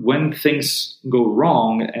 When things go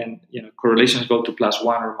wrong and correlations go to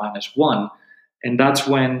 +1 or -1, and that's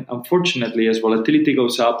when, unfortunately, as volatility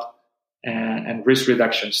goes up and risk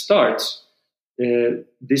reduction starts,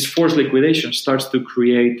 this forced liquidation starts to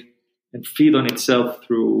create and feed on itself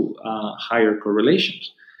through higher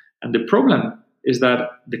correlations. And the problem is that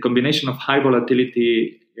the combination of high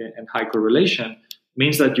volatility and high correlation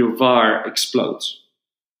means that your VAR explodes.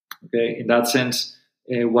 Okay, in that sense,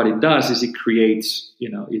 what it does is it creates,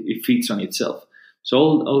 it feeds on itself. So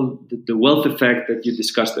all the wealth effect that you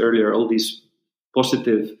discussed earlier, all these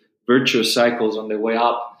positive, virtuous cycles on the way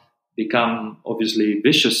up become obviously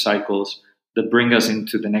vicious cycles that bring us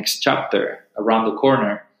into the next chapter around the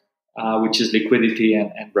corner, which is liquidity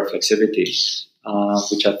and reflexivity,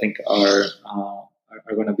 which I think are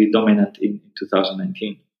going to be dominant in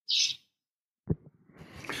 2019.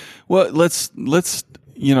 Well, let's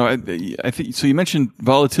I think so. You mentioned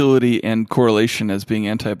volatility and correlation as being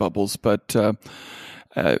anti-bubbles, but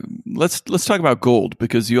let's talk about gold,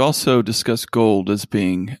 because you also discuss gold as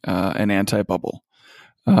being an anti-bubble.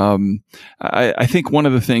 I think one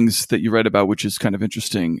of the things that you read about, which is kind of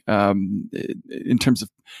interesting, in terms of,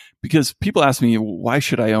 because people ask me, why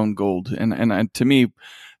should I own gold? And to me,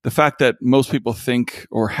 the fact that most people think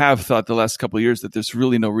or have thought the last couple of years that there's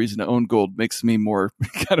really no reason to own gold makes me more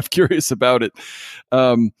kind of curious about it.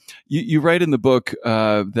 You write in the book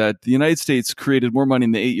that the United States created more money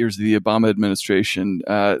in the 8 years of the Obama administration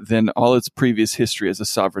than all its previous history as a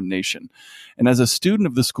sovereign nation. And as a student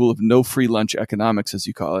of the school of no free lunch economics, as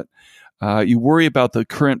you call it, you worry about the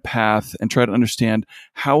current path and try to understand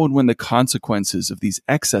how and when the consequences of these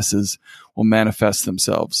excesses will manifest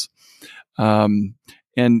themselves.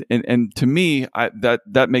 And to me,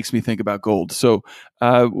 that makes me think about gold. So,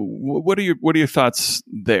 what are your thoughts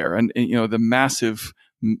there? And the massive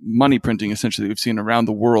money printing essentially we've seen around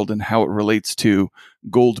the world and how it relates to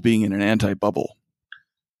gold being in an anti-bubble.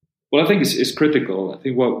 Well, I think it's critical. I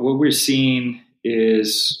think what we're seeing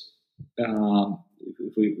is,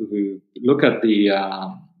 if we look at the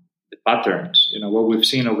patterns, what we've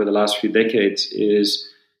seen over the last few decades is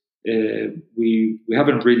we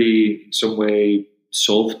haven't really in some way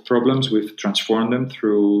solved problems. We've transformed them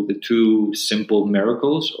through the two simple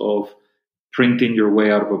miracles of printing your way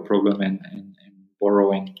out of a problem and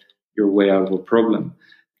borrowing your way out of a problem.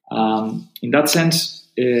 In that sense,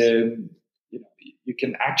 you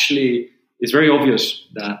can actually, it's very obvious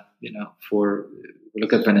that, for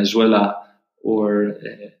look at Venezuela or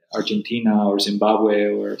Argentina or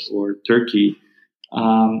Zimbabwe or Turkey,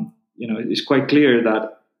 it's quite clear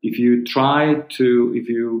that if you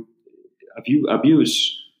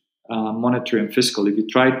abuse monetary and fiscal, if you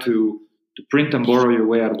try to print and borrow your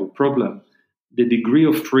way out of a problem, the degree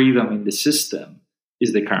of freedom in the system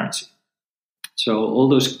is the currency. So all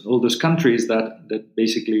those countries that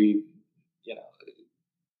basically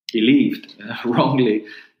believed wrongly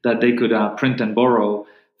that they could print and borrow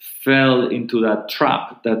fell into that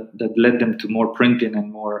trap that led them to more printing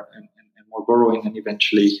and more borrowing, and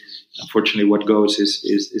eventually, unfortunately, what goes is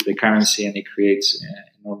the currency, and it creates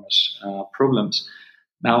enormous problems.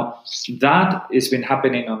 Now, that has been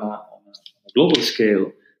happening on a global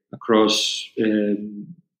scale across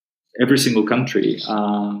every single country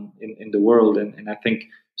in the world, and I think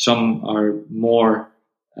some are more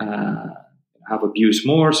have abused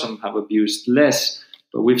more, some have abused less,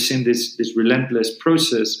 but we've seen this relentless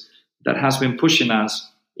process that has been pushing us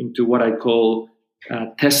into what I call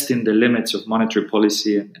testing the limits of monetary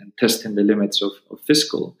policy and testing the limits of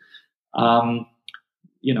fiscal.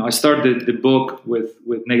 I started the book with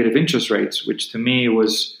negative interest rates, which to me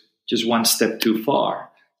was just one step too far.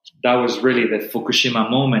 That was really the Fukushima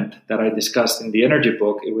moment that I discussed in the energy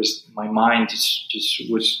book. It was, my mind just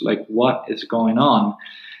was like, what is going on?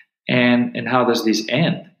 And how does this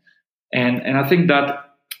end? And I think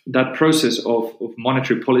that process of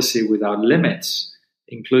monetary policy without limits,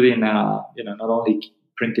 including not only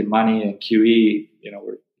printing money and QE,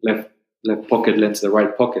 where left pocket lends the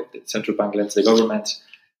right pocket, the central bank lends the government,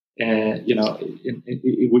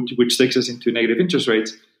 which takes us into negative interest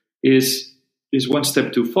rates, is one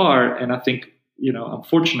step too far. And I think,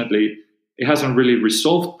 unfortunately, it hasn't really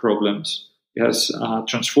resolved problems. It has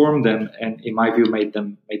transformed them, and in my view, made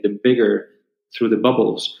them bigger through the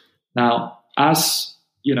bubbles. Now, as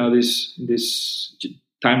this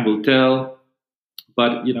time will tell.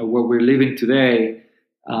 But where we're living today,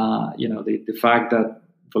 the fact that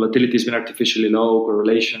volatility has been artificially low,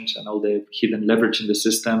 correlations, and all the hidden leverage in the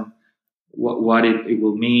system, what it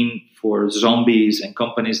will mean for zombies and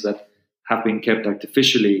companies that have been kept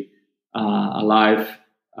artificially alive,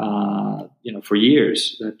 for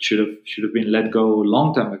years, that should have been let go a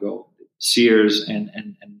long time ago. Sears and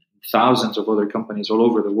thousands of other companies all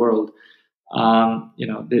over the world.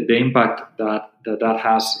 The impact that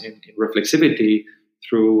has in reflexivity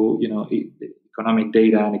through economic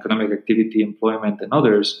data and economic activity, employment, and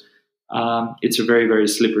others it's a very, very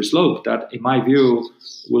slippery slope that, in my view,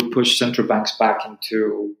 will push central banks back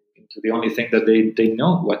into the only thing that they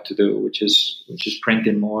know what to do, which is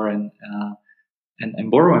printing more and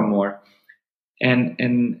borrowing more.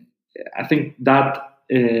 And I think that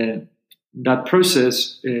that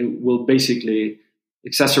process will basically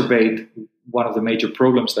exacerbate one of the major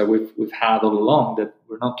problems that we've had all along, that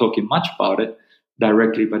we're not talking much about it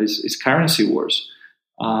directly, but it's currency wars.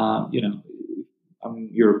 I'm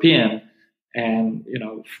European, and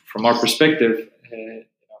from our perspective,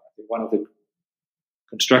 one of the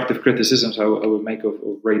constructive criticisms I would make of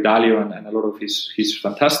Ray Dalio and a lot of his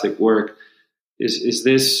fantastic work is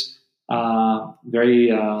this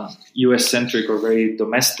very US-centric or very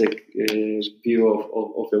domestic view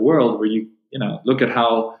of the world, where you look at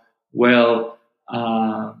how well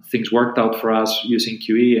things worked out for us using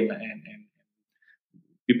QE, and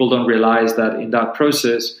people don't realize that in that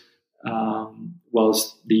process,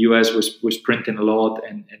 whilst the US was printing a lot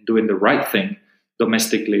and doing the right thing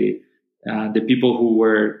domestically, the people who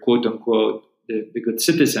were quote unquote the good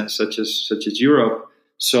citizens, such as Europe,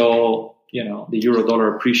 saw the euro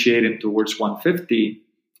dollar appreciating towards 150,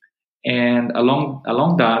 and along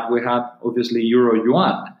that we had obviously euro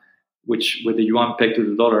yuan, which with the yuan pegged to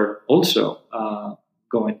the dollar also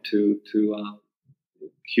going to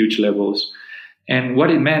huge levels. And what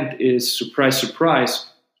it meant is, surprise, surprise,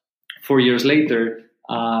 4 years later,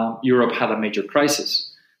 Europe had a major crisis.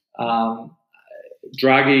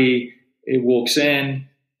 Draghi walks in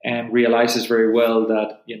and realizes very well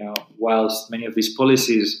that, whilst many of these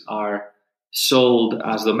policies are sold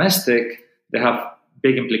as domestic, they have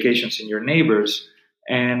big implications in your neighbors.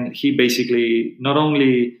 And he basically not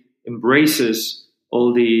only embraces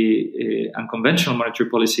all the unconventional monetary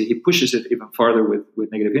policy, he pushes it even further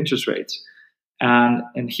with negative interest rates.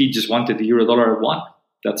 And he just wanted the euro dollar at 1.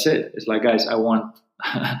 That's it. It's like, guys, I want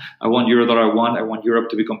euro dollar at 1. I want Europe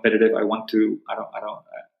to be competitive. I want to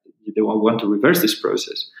reverse this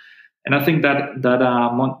process. And I think that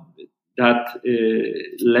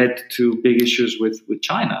led to big issues with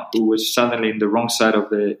China, who was suddenly in the wrong side of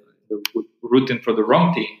the rooting for the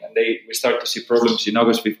wrong team. And we start to see problems in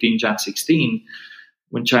August 15, Jan 16,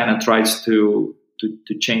 when China tries to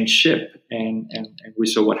change ship, and we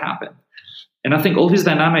saw what happened. And I think all these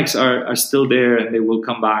dynamics are still there, and they will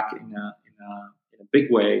come back in a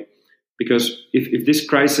big way, because if this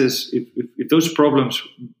crisis, if those problems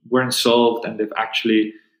weren't solved and they've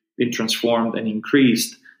actually been transformed and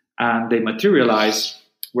increased, and they materialize,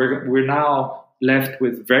 we're now left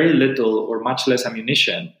with very little or much less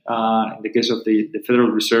ammunition. In the case of the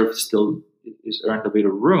Federal Reserve, still is earned a bit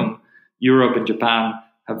of room. Europe and Japan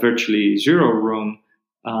have virtually zero room.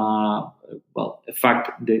 In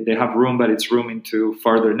fact, they have room, but it's room into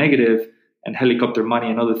further negative and helicopter money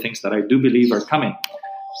and other things that I do believe are coming.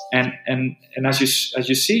 And as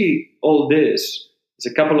you see all this,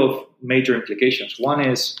 there's a couple of major implications. One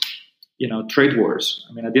is, trade wars.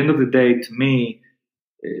 I mean, at the end of the day, to me,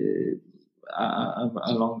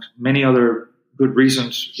 along many other good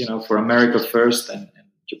reasons, for America first and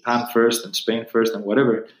Japan first and Spain first and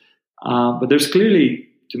whatever. But there's clearly,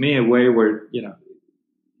 to me, a way where,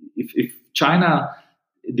 if China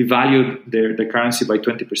devalued their currency by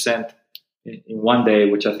 20% in one day,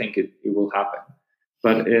 which I think it will happen.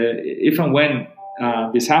 But if and when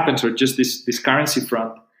this happens, or just this currency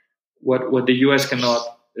front, what the US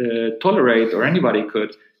cannot tolerate, or anybody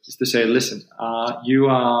could, is to say, listen,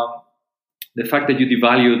 the fact that you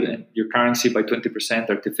devalued your currency by 20%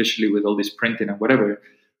 artificially with all this printing and whatever,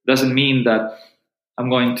 doesn't mean that I'm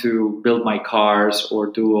going to build my cars or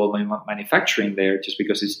do all my manufacturing there just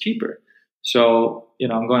because it's cheaper. So,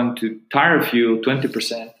 I'm going to tariff you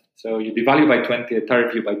 20%. So you devalue by 20, I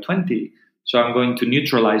tariff you by 20. So I'm going to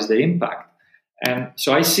neutralize the impact. And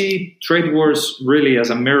so I see trade wars really as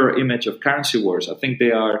a mirror image of currency wars. I think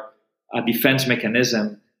they are a defense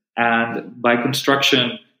mechanism. And by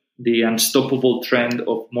construction, the unstoppable trend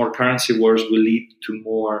of more currency wars will lead to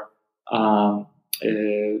more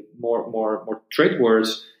trade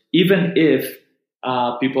wars, even if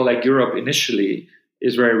people like Europe initially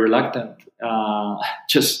is very reluctant,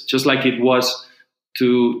 just like it was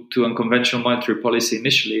to unconventional monetary policy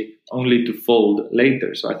initially, only to fold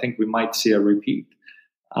later. So I think we might see a repeat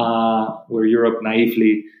where Europe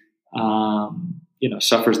naively,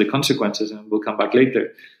 suffers the consequences and will come back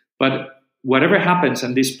later. But whatever happens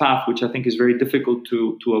in this path, which I think is very difficult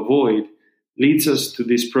to avoid, leads us to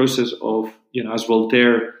this process of, as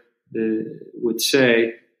Voltaire would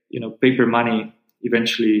say, paper money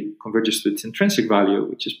eventually converges to its intrinsic value,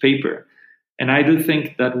 which is paper. And I do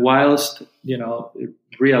think that whilst,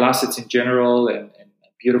 real assets in general and a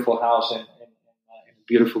beautiful house in a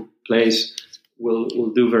beautiful place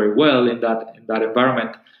will do very well in that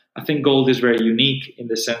environment. I think gold is very unique in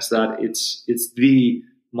the sense that it's the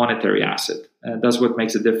monetary asset. That's what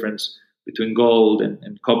makes a difference between gold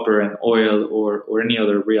and copper and oil or any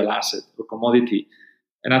other real asset or commodity.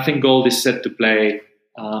 And I think gold is set to play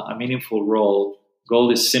a meaningful role.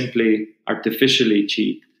 Gold is simply artificially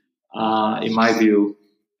cheap, in my view.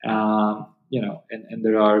 And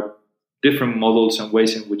there are different models and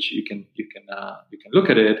ways in which you can look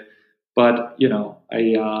at it. But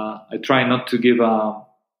I try not to give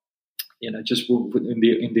just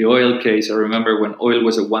in the oil case. I remember when oil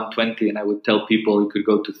was at 120, and I would tell people it could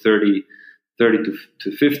go to 30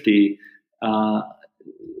 to 50.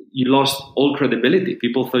 You lost all credibility.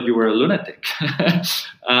 People thought you were a lunatic.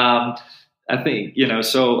 I think,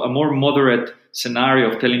 so a more moderate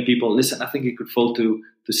scenario of telling people, listen, I think it could fall to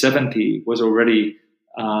 70 was already,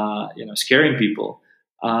 scaring people.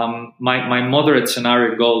 My moderate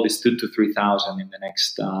scenario gold is 2,000 to 3,000 in the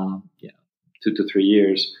next, 2 to 3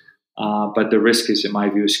 years. But the risk is, in my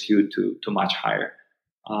view, skewed to much higher.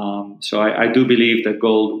 So I do believe that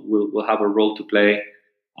gold will have a role to play.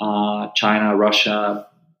 China, Russia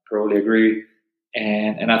probably agree,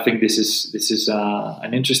 and I think this is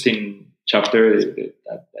an interesting chapter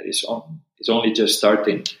that is only just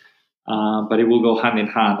starting, but it will go hand in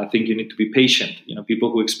hand. I think you need to be patient.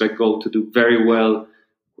 People who expect gold to do very well,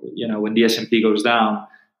 when the S&P goes down,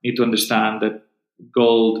 need to understand that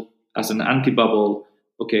gold as an anti-bubble.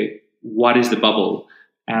 Okay, what is the bubble?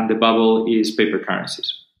 And the bubble is paper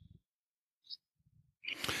currencies.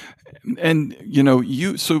 And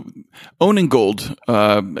so owning gold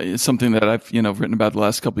is something that I've written about the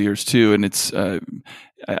last couple of years too, and it's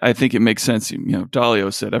I think it makes sense.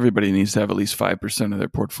 Dalio said everybody needs to have at least 5% of their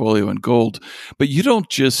portfolio in gold, but you don't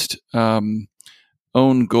just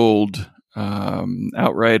own gold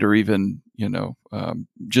outright, or even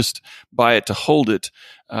just buy it to hold it.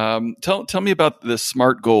 Tell me about the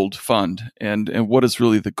Smart Gold Fund and what is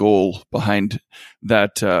really the goal behind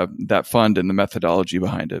that fund and the methodology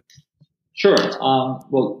behind it. Sure.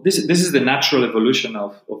 Well, this is the natural evolution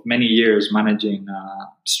of many years managing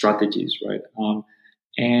strategies, right?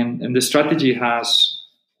 And the strategy has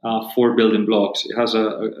 4 building blocks. It has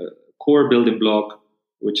a core building block,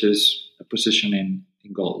 which is a position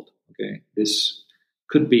in gold. Okay, this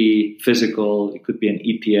could be physical. It could be an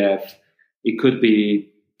ETF. It could be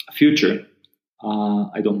a future.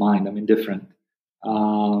 I don't mind. I'm indifferent.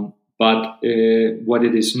 But what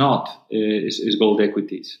it is not is gold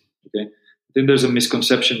equities. Okay, I think there's a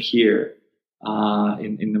misconception here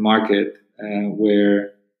in the market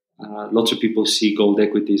where lots of people see gold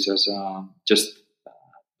equities as just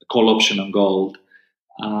a call option on gold.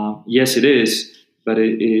 Yes, it is. But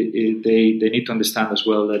they need to understand as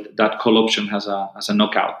well that call option has a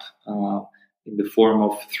knockout in the form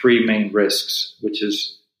of 3 main risks, which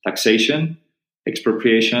is taxation,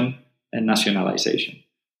 expropriation, and nationalization.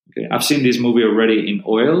 Okay, I've seen this movie already in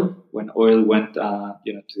oil when oil went to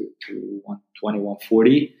 120,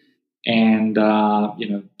 140, and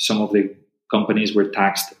some of the companies were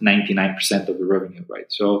taxed 99% of the revenue, right?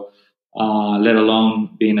 So let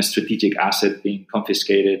alone being a strategic asset being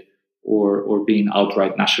confiscated or being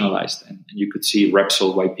outright nationalized. And you could see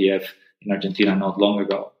Repsol, YPF in Argentina not long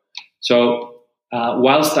ago. So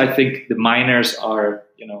whilst I think the miners are,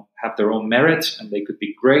 have their own merits and they could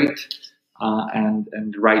be great,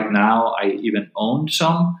 and right now I even own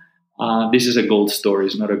some, this is a gold story.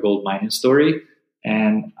 It's not a gold mining story.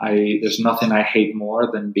 And there's nothing I hate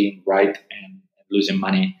more than being right and losing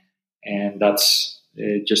money. And that's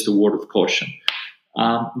just a word of caution.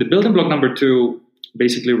 The building block number 2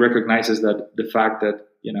 basically recognizes that the fact that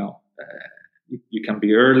you can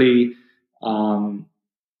be early,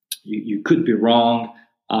 you could be wrong,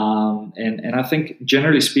 and I think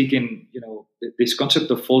generally speaking, this concept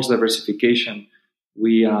of false diversification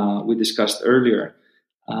we discussed earlier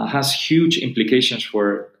has huge implications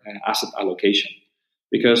for asset allocation,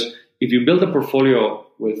 because if you build a portfolio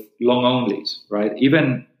with long onlys, right,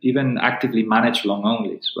 even actively managed long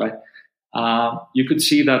onlys, right, you could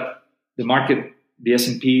see that the market, the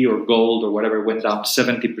S&P or gold or whatever, went down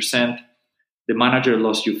 70%. The manager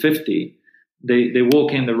lost you 50. They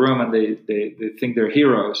walk in the room and they think they're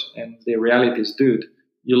heroes. And the reality is, dude,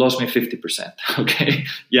 you lost me 50%. Okay.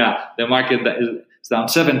 Yeah. The market is down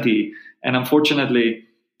 70. And unfortunately,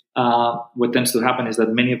 what tends to happen is that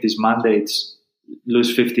many of these mandates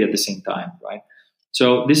lose 50 at the same time. Right.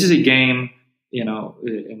 So this is a game,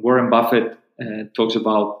 and Warren Buffett talks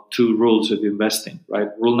about 2 rules of investing, right?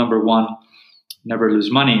 Rule number 1, never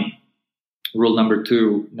lose money. Rule number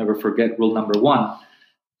 2, never forget rule number 1.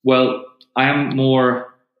 Well, I am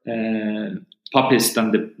more popist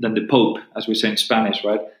than the Pope, as we say in Spanish,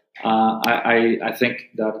 right? I think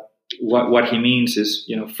that what he means is,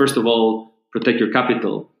 first of all, protect your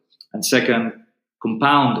capital, and second,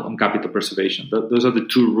 compound on capital preservation. Those are the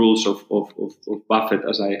two rules of Buffett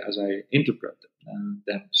as I interpret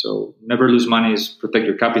them. So never lose money is protect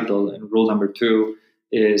your capital, and rule number 2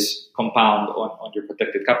 is compound on your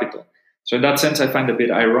protected capital. So in that sense, I find it a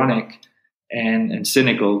bit ironic and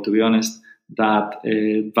cynical, to be honest, that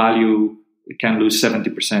value can lose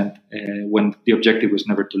 70% when the objective was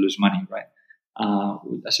never to lose money, right?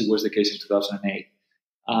 As it was the case in 2008.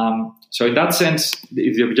 So in that sense,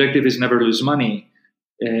 if the objective is never lose money,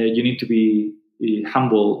 you need to be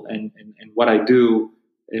humble. And what I do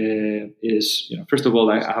is, first of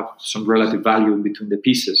all, I have some relative value in between the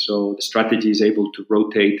pieces. So the strategy is able to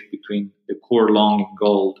rotate between the core long in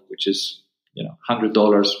gold, which is, $100,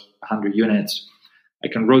 100 units. I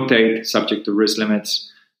can rotate subject to risk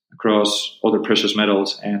limits across other precious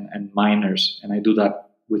metals and miners. And I do that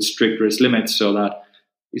with strict risk limits so that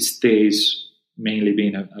it stays mainly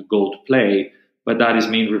being a gold play, but that is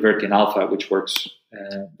mean reverting alpha, which works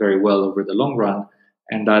very well over the long run.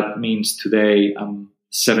 And that means today I'm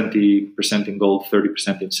 70% in gold,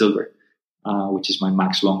 30% in silver, which is my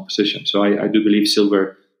max long position. So I do believe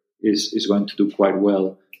silver is going to do quite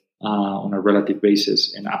well on a relative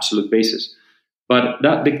basis and absolute basis. But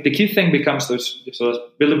the key thing becomes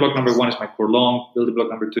building block number 1 is my core long, building block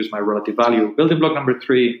number 2 is my relative value. Building block number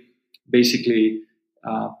 3, basically,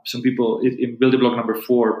 some people in building block number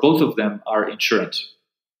 4, both of them are insurance.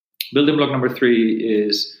 Building block number 3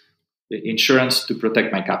 is the insurance to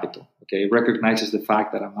protect my capital. Okay, it recognizes the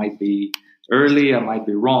fact that I might be early, I might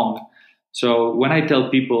be wrong. So when I tell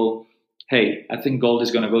people, hey, I think gold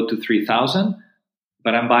is going to go to 3,000,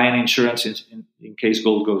 but I'm buying insurance in case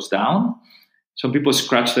gold goes down. Some people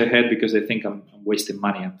scratch their head because they think I'm wasting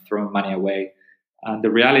money, I'm throwing money away. And the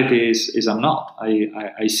reality is I'm not.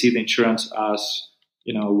 I see the insurance as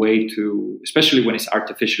a way to, especially when it's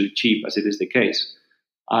artificially cheap, as it is the case.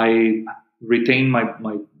 I retain my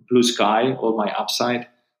blue sky or my upside,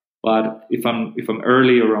 but if I'm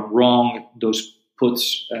early or I'm wrong, those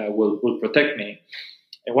puts will protect me.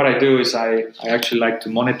 And what I do is I actually like to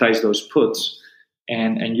monetize those puts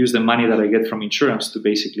and use the money that I get from insurance to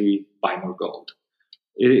basically buy more gold.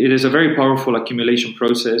 It is a very powerful accumulation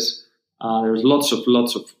process. There's lots of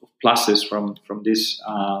pluses from this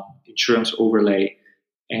insurance overlay,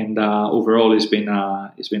 and overall it's been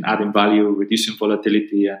adding value, reducing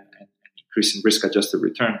volatility, and increasing risk-adjusted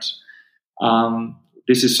returns.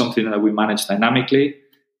 This is something that we manage dynamically.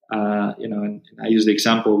 And I use the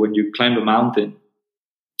example when you climb a mountain.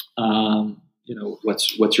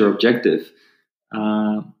 What's your objective?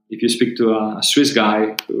 If you speak to a Swiss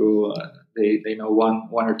guy who they know one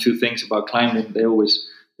or two things about climbing,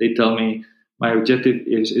 they tell me my objective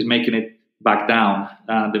is making it back down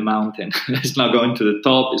the mountain. It's not going to the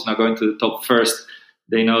top. It's not going to the top first.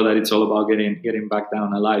 They know that it's all about getting back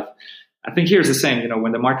down alive. I think here's the same.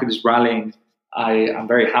 When the market is rallying, I'm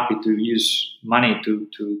very happy to use money to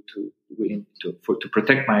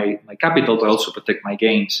protect my capital, but also protect my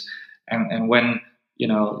gains. And when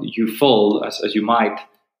you fall, as you might,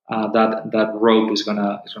 that rope is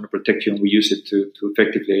gonna protect you, and we use it to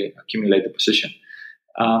effectively accumulate the position.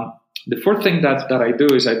 The fourth thing that I do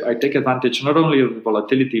is I take advantage not only of the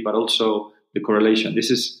volatility but also the correlation. This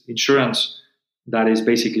is insurance that is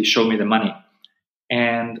basically show me the money,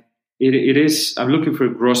 and it is. I'm looking for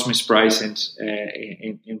gross mispricings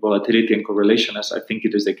in volatility and correlation, as I think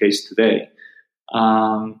it is the case today.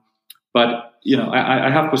 But I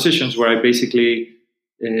have positions where I basically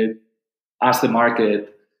ask the market.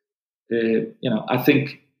 I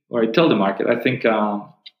think, or I tell the market, I think,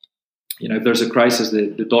 if there's a crisis,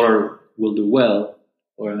 the dollar will do well,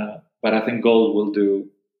 but I think gold will do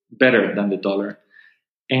better than the dollar.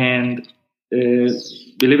 And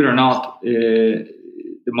believe it or not,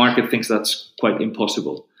 the market thinks that's quite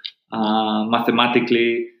impossible.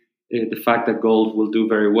 Mathematically, the fact that gold will do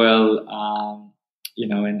very well,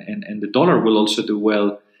 and the dollar will also do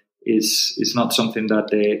well is not something that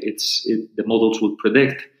the models would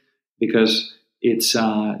predict, because it's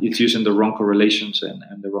using the wrong correlations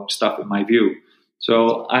and the wrong stuff, in my view.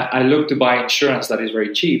 So I look to buy insurance that is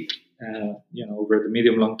very cheap, over the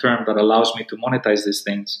medium long term, that allows me to monetize these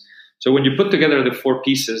things. So when you put together the four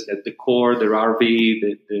pieces, the core, the RV,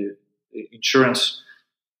 the insurance,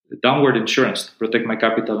 the downward insurance to protect my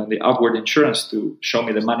capital, and the upward insurance to show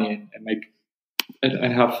me the money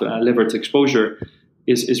and have leverage exposure,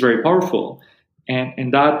 is very powerful.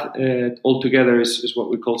 And that altogether is what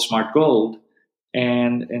we call smart gold.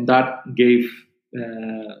 And that gave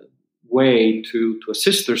way to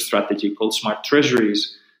assist their strategy called Smart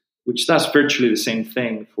Treasuries, which does virtually the same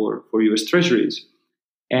thing for US Treasuries.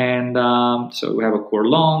 And so we have a core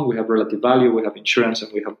long, we have relative value, we have insurance,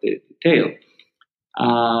 and we have the tail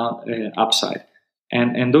upside.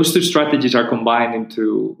 And those two strategies are combined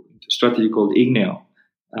into a strategy called Igneo.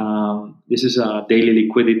 This is a daily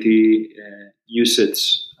liquidity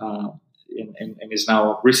usage and is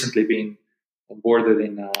now recently being onboarded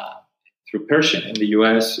through Pershing in the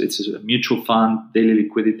US. It's a mutual fund, daily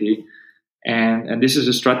liquidity. And this is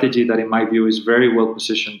a strategy that, in my view, is very well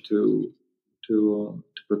positioned to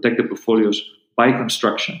protect the portfolios by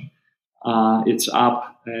construction. It's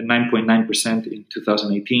up 9.9% in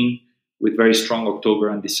 2018 with very strong October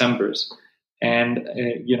and Decembers. And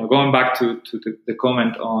going back to the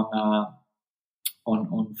comment on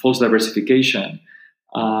false diversification,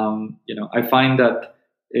 I find that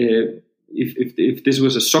if this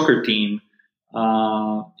was a soccer team,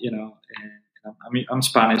 I'm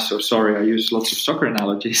Spanish, so sorry, I use lots of soccer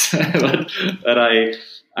analogies, but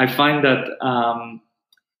I find that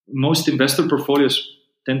most investor portfolios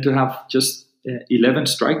tend to have just 11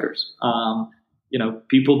 strikers.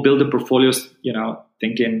 People build the portfolios,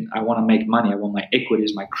 thinking, I want to make money. I want my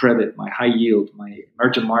equities, my credit, my high yield, my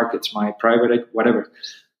emerging markets, my private, whatever.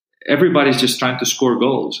 Everybody's just trying to score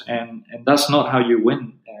goals, and that's not how you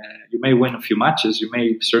win. You may win a few matches. You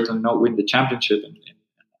may certainly not win the championship.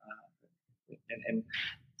 And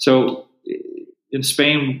so in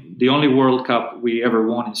Spain, the only World Cup we ever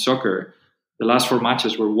won in soccer, the last 4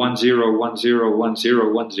 matches were 1-0, 1-0,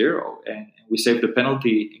 1-0, 1-0, and we saved the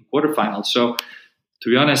penalty in quarterfinals. So to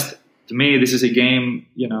be honest, to me, this is a game,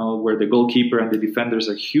 where the goalkeeper and the defenders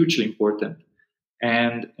are hugely important.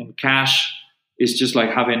 And cash is just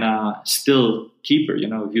like having a still keeper.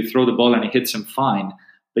 If you throw the ball and it hits him, fine.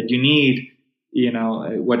 But you need,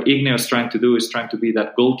 what Igneo is trying to do is trying to be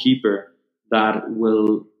that goalkeeper that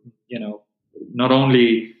will, not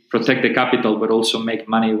only protect the capital, but also make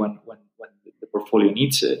money when the portfolio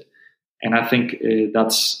needs it. And I think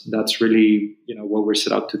that's really, what we're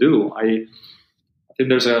set out to do. I think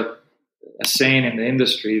there's a saying in the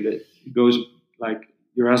industry that goes like,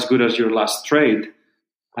 you're as good as your last trade.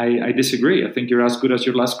 I disagree. I think you're as good as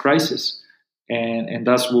your last crisis. And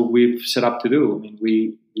that's what we've set up to do. I mean,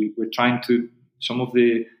 we're trying to, some of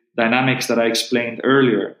the dynamics that I explained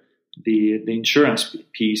earlier, the insurance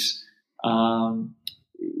piece,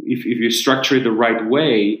 if you structure it the right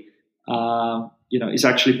way, is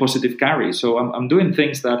actually positive carry. So I'm doing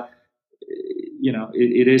things that,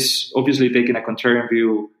 it is obviously taking a contrarian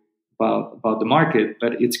view about the market,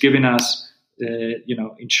 but it's giving us,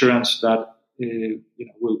 insurance that,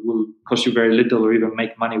 will cost you very little or even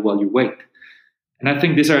make money while you wait. And I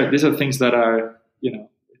think these are things that are,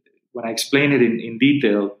 when I explain it in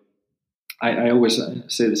detail, I always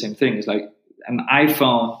say the same thing. It's like an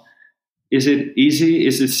iPhone. Is it easy?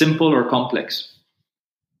 Is it simple or complex?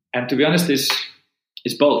 And to be honest,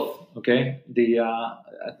 it's both. Okay,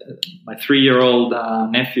 my 3-year-old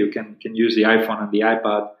nephew can use the iPhone and the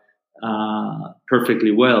iPad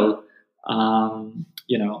perfectly well.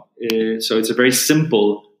 So it's a very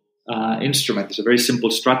simple instrument. It's a very simple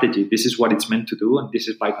strategy. This is what it's meant to do, and this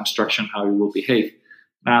is by construction how it will behave.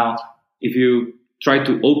 Now, if you try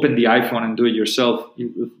to open the iPhone and do it yourself,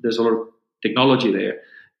 there's a lot of technology there.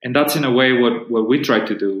 And that's in a way what we try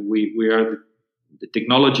to do. We are the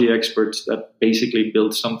technology experts that basically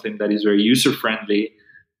build something that is very user-friendly,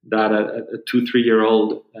 that a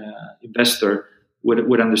 2-3-year-old investor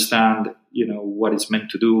would understand, what it's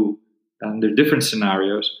meant to do under different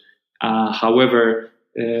scenarios. However,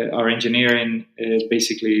 our engineering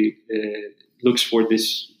basically looks for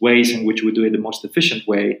these ways in which we do it the most efficient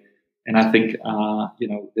way. And I think,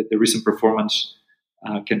 that the recent performance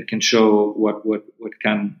can show what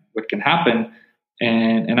can happen.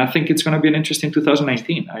 And I think it's going to be an interesting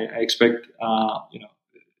 2019. I expect,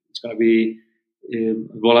 it's going to be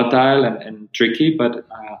volatile and tricky, but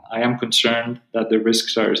I am concerned that the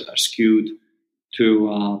risks are skewed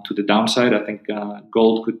to the downside. I think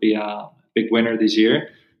gold could be a big winner this year,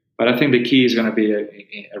 but I think the key is going to be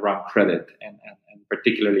around credit and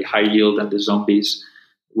particularly high yield and the zombies,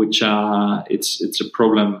 which it's a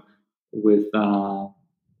problem with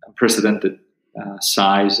unprecedented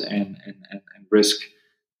size and risk.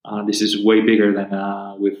 This is way bigger than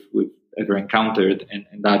we've ever encountered, and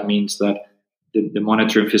that means that the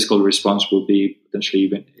monetary and fiscal response will be potentially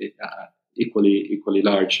even equally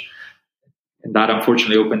large. And that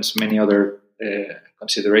unfortunately opens many other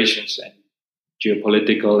considerations and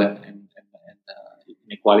geopolitical and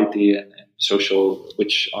inequality and social,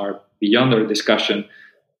 which are beyond our discussion.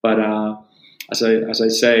 But as I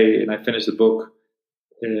say, and I finish the book,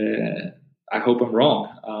 I hope I'm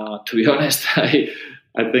wrong. To be honest, I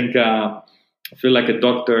think I feel like a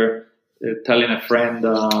doctor telling a friend,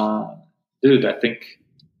 dude, I think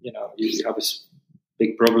you have a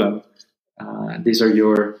big problem. These are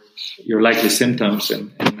your likely symptoms,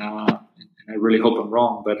 and I really hope I'm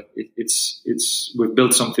wrong. But it's we've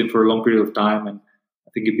built something for a long period of time, and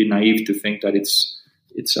I think it'd be naive to think that it's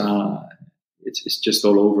just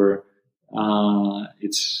all over.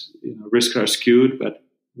 Risks are skewed, but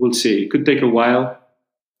we'll see. It could take a while.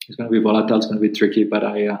 It's going to be volatile. It's going to be tricky, but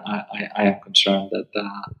I am concerned that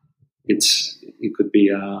it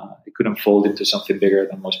could unfold into something bigger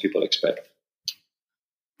than most people expect.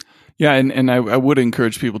 Yeah, and I would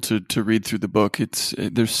encourage people to read through the book.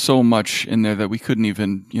 There's so much in there that we couldn't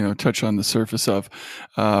even touch on the surface of.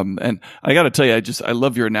 And I got to tell you, I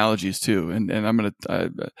love your analogies too. And I'm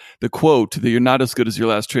the quote that you're not as good as your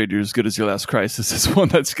last trade, you're as good as your last crisis is one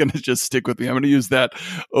that's going to just stick with me. I'm going to use that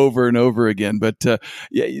over and over again. But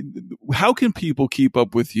how can people keep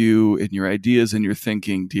up with you and your ideas and your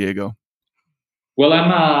thinking, Diego? Well,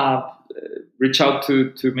 reach out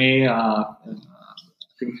to me.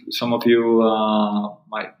 I think some of you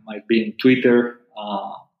might be in Twitter.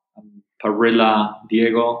 I'm Parrilla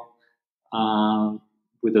Diego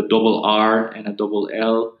with a double R and a double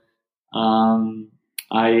L.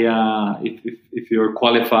 If you're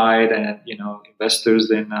qualified and investors,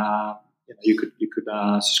 then you could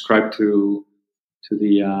subscribe to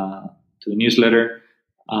the newsletter.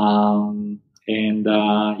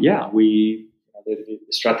 The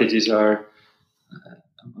strategies are.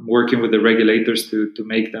 I'm working with the regulators to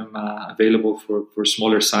make them available for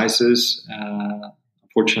smaller sizes.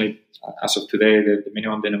 Unfortunately, as of today, the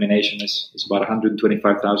minimum denomination is about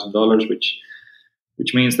 $125,000,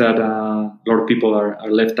 which means that a lot of people are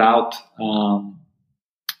left out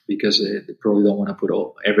because they probably don't want to put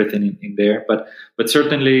everything in there. But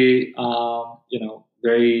certainly,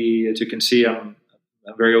 very, as you can see, I'm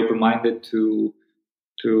very open-minded to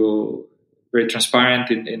very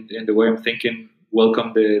transparent in the way I'm thinking.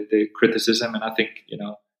 Welcome the criticism, and I think in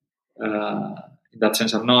that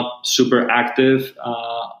sense I'm not super active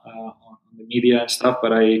on the media and stuff,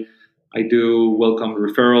 but I do welcome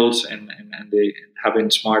referrals and having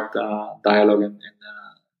smart dialogue and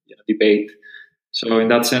debate. So in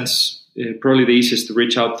that sense, probably the easiest to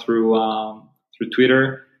reach out through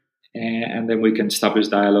Twitter, and then we can establish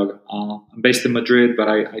dialogue. I'm based in Madrid, but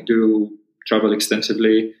I do travel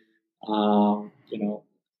extensively.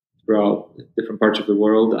 Throughout different parts of the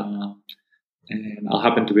world, and I'll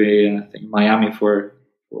happen to be in Miami for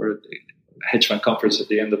the hedge fund conference at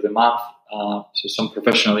the end of the month. So some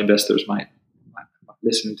professional investors might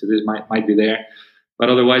listen to this, might be there. But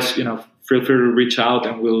otherwise, feel free to reach out,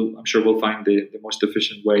 and I'm sure we'll find the most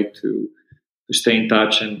efficient way to stay in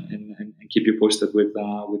touch and keep you posted with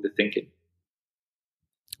the thinking.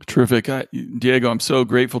 Terrific. Diego, I'm so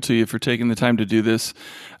grateful to you for taking the time to do this.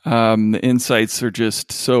 The insights are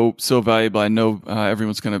just so valuable. I know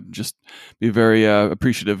everyone's going to just be very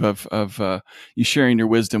appreciative of you sharing your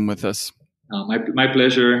wisdom with us. My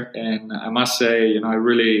pleasure. And I must say, I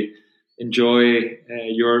really enjoy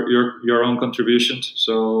your own contributions.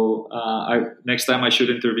 So next time I should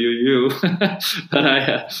interview you.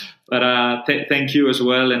 But thank you as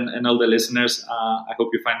well, and all the listeners. I hope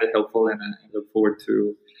you find it helpful, and I look forward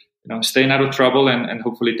to staying out of trouble and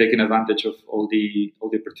hopefully taking advantage of all the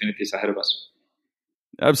opportunities ahead of us.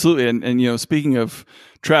 Absolutely. And speaking of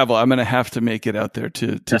travel, I'm going to have to make it out there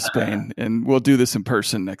to Spain, and we'll do this in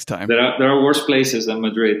person next time. There are worse places than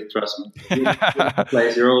Madrid, trust me.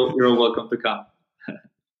 Place. You're all welcome to come.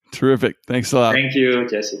 Terrific. Thanks a lot. Thank you,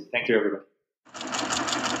 Jesse. Thank you, everybody.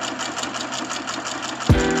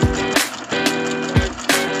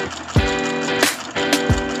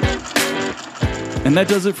 And that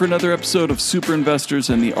does it for another episode of Super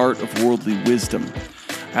Investors and the Art of Worldly Wisdom.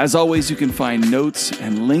 As always, you can find notes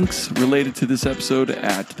and links related to this episode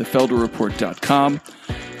at thefelderreport.com.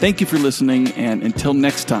 Thank you for listening, and until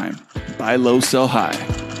next time, buy low, sell high.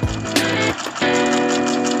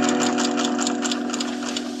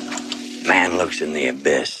 Man looks in the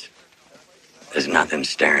abyss. There's nothing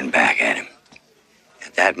staring back at him.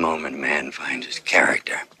 At that moment, man finds his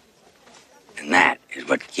character. And that is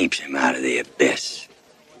what keeps him out of the abyss.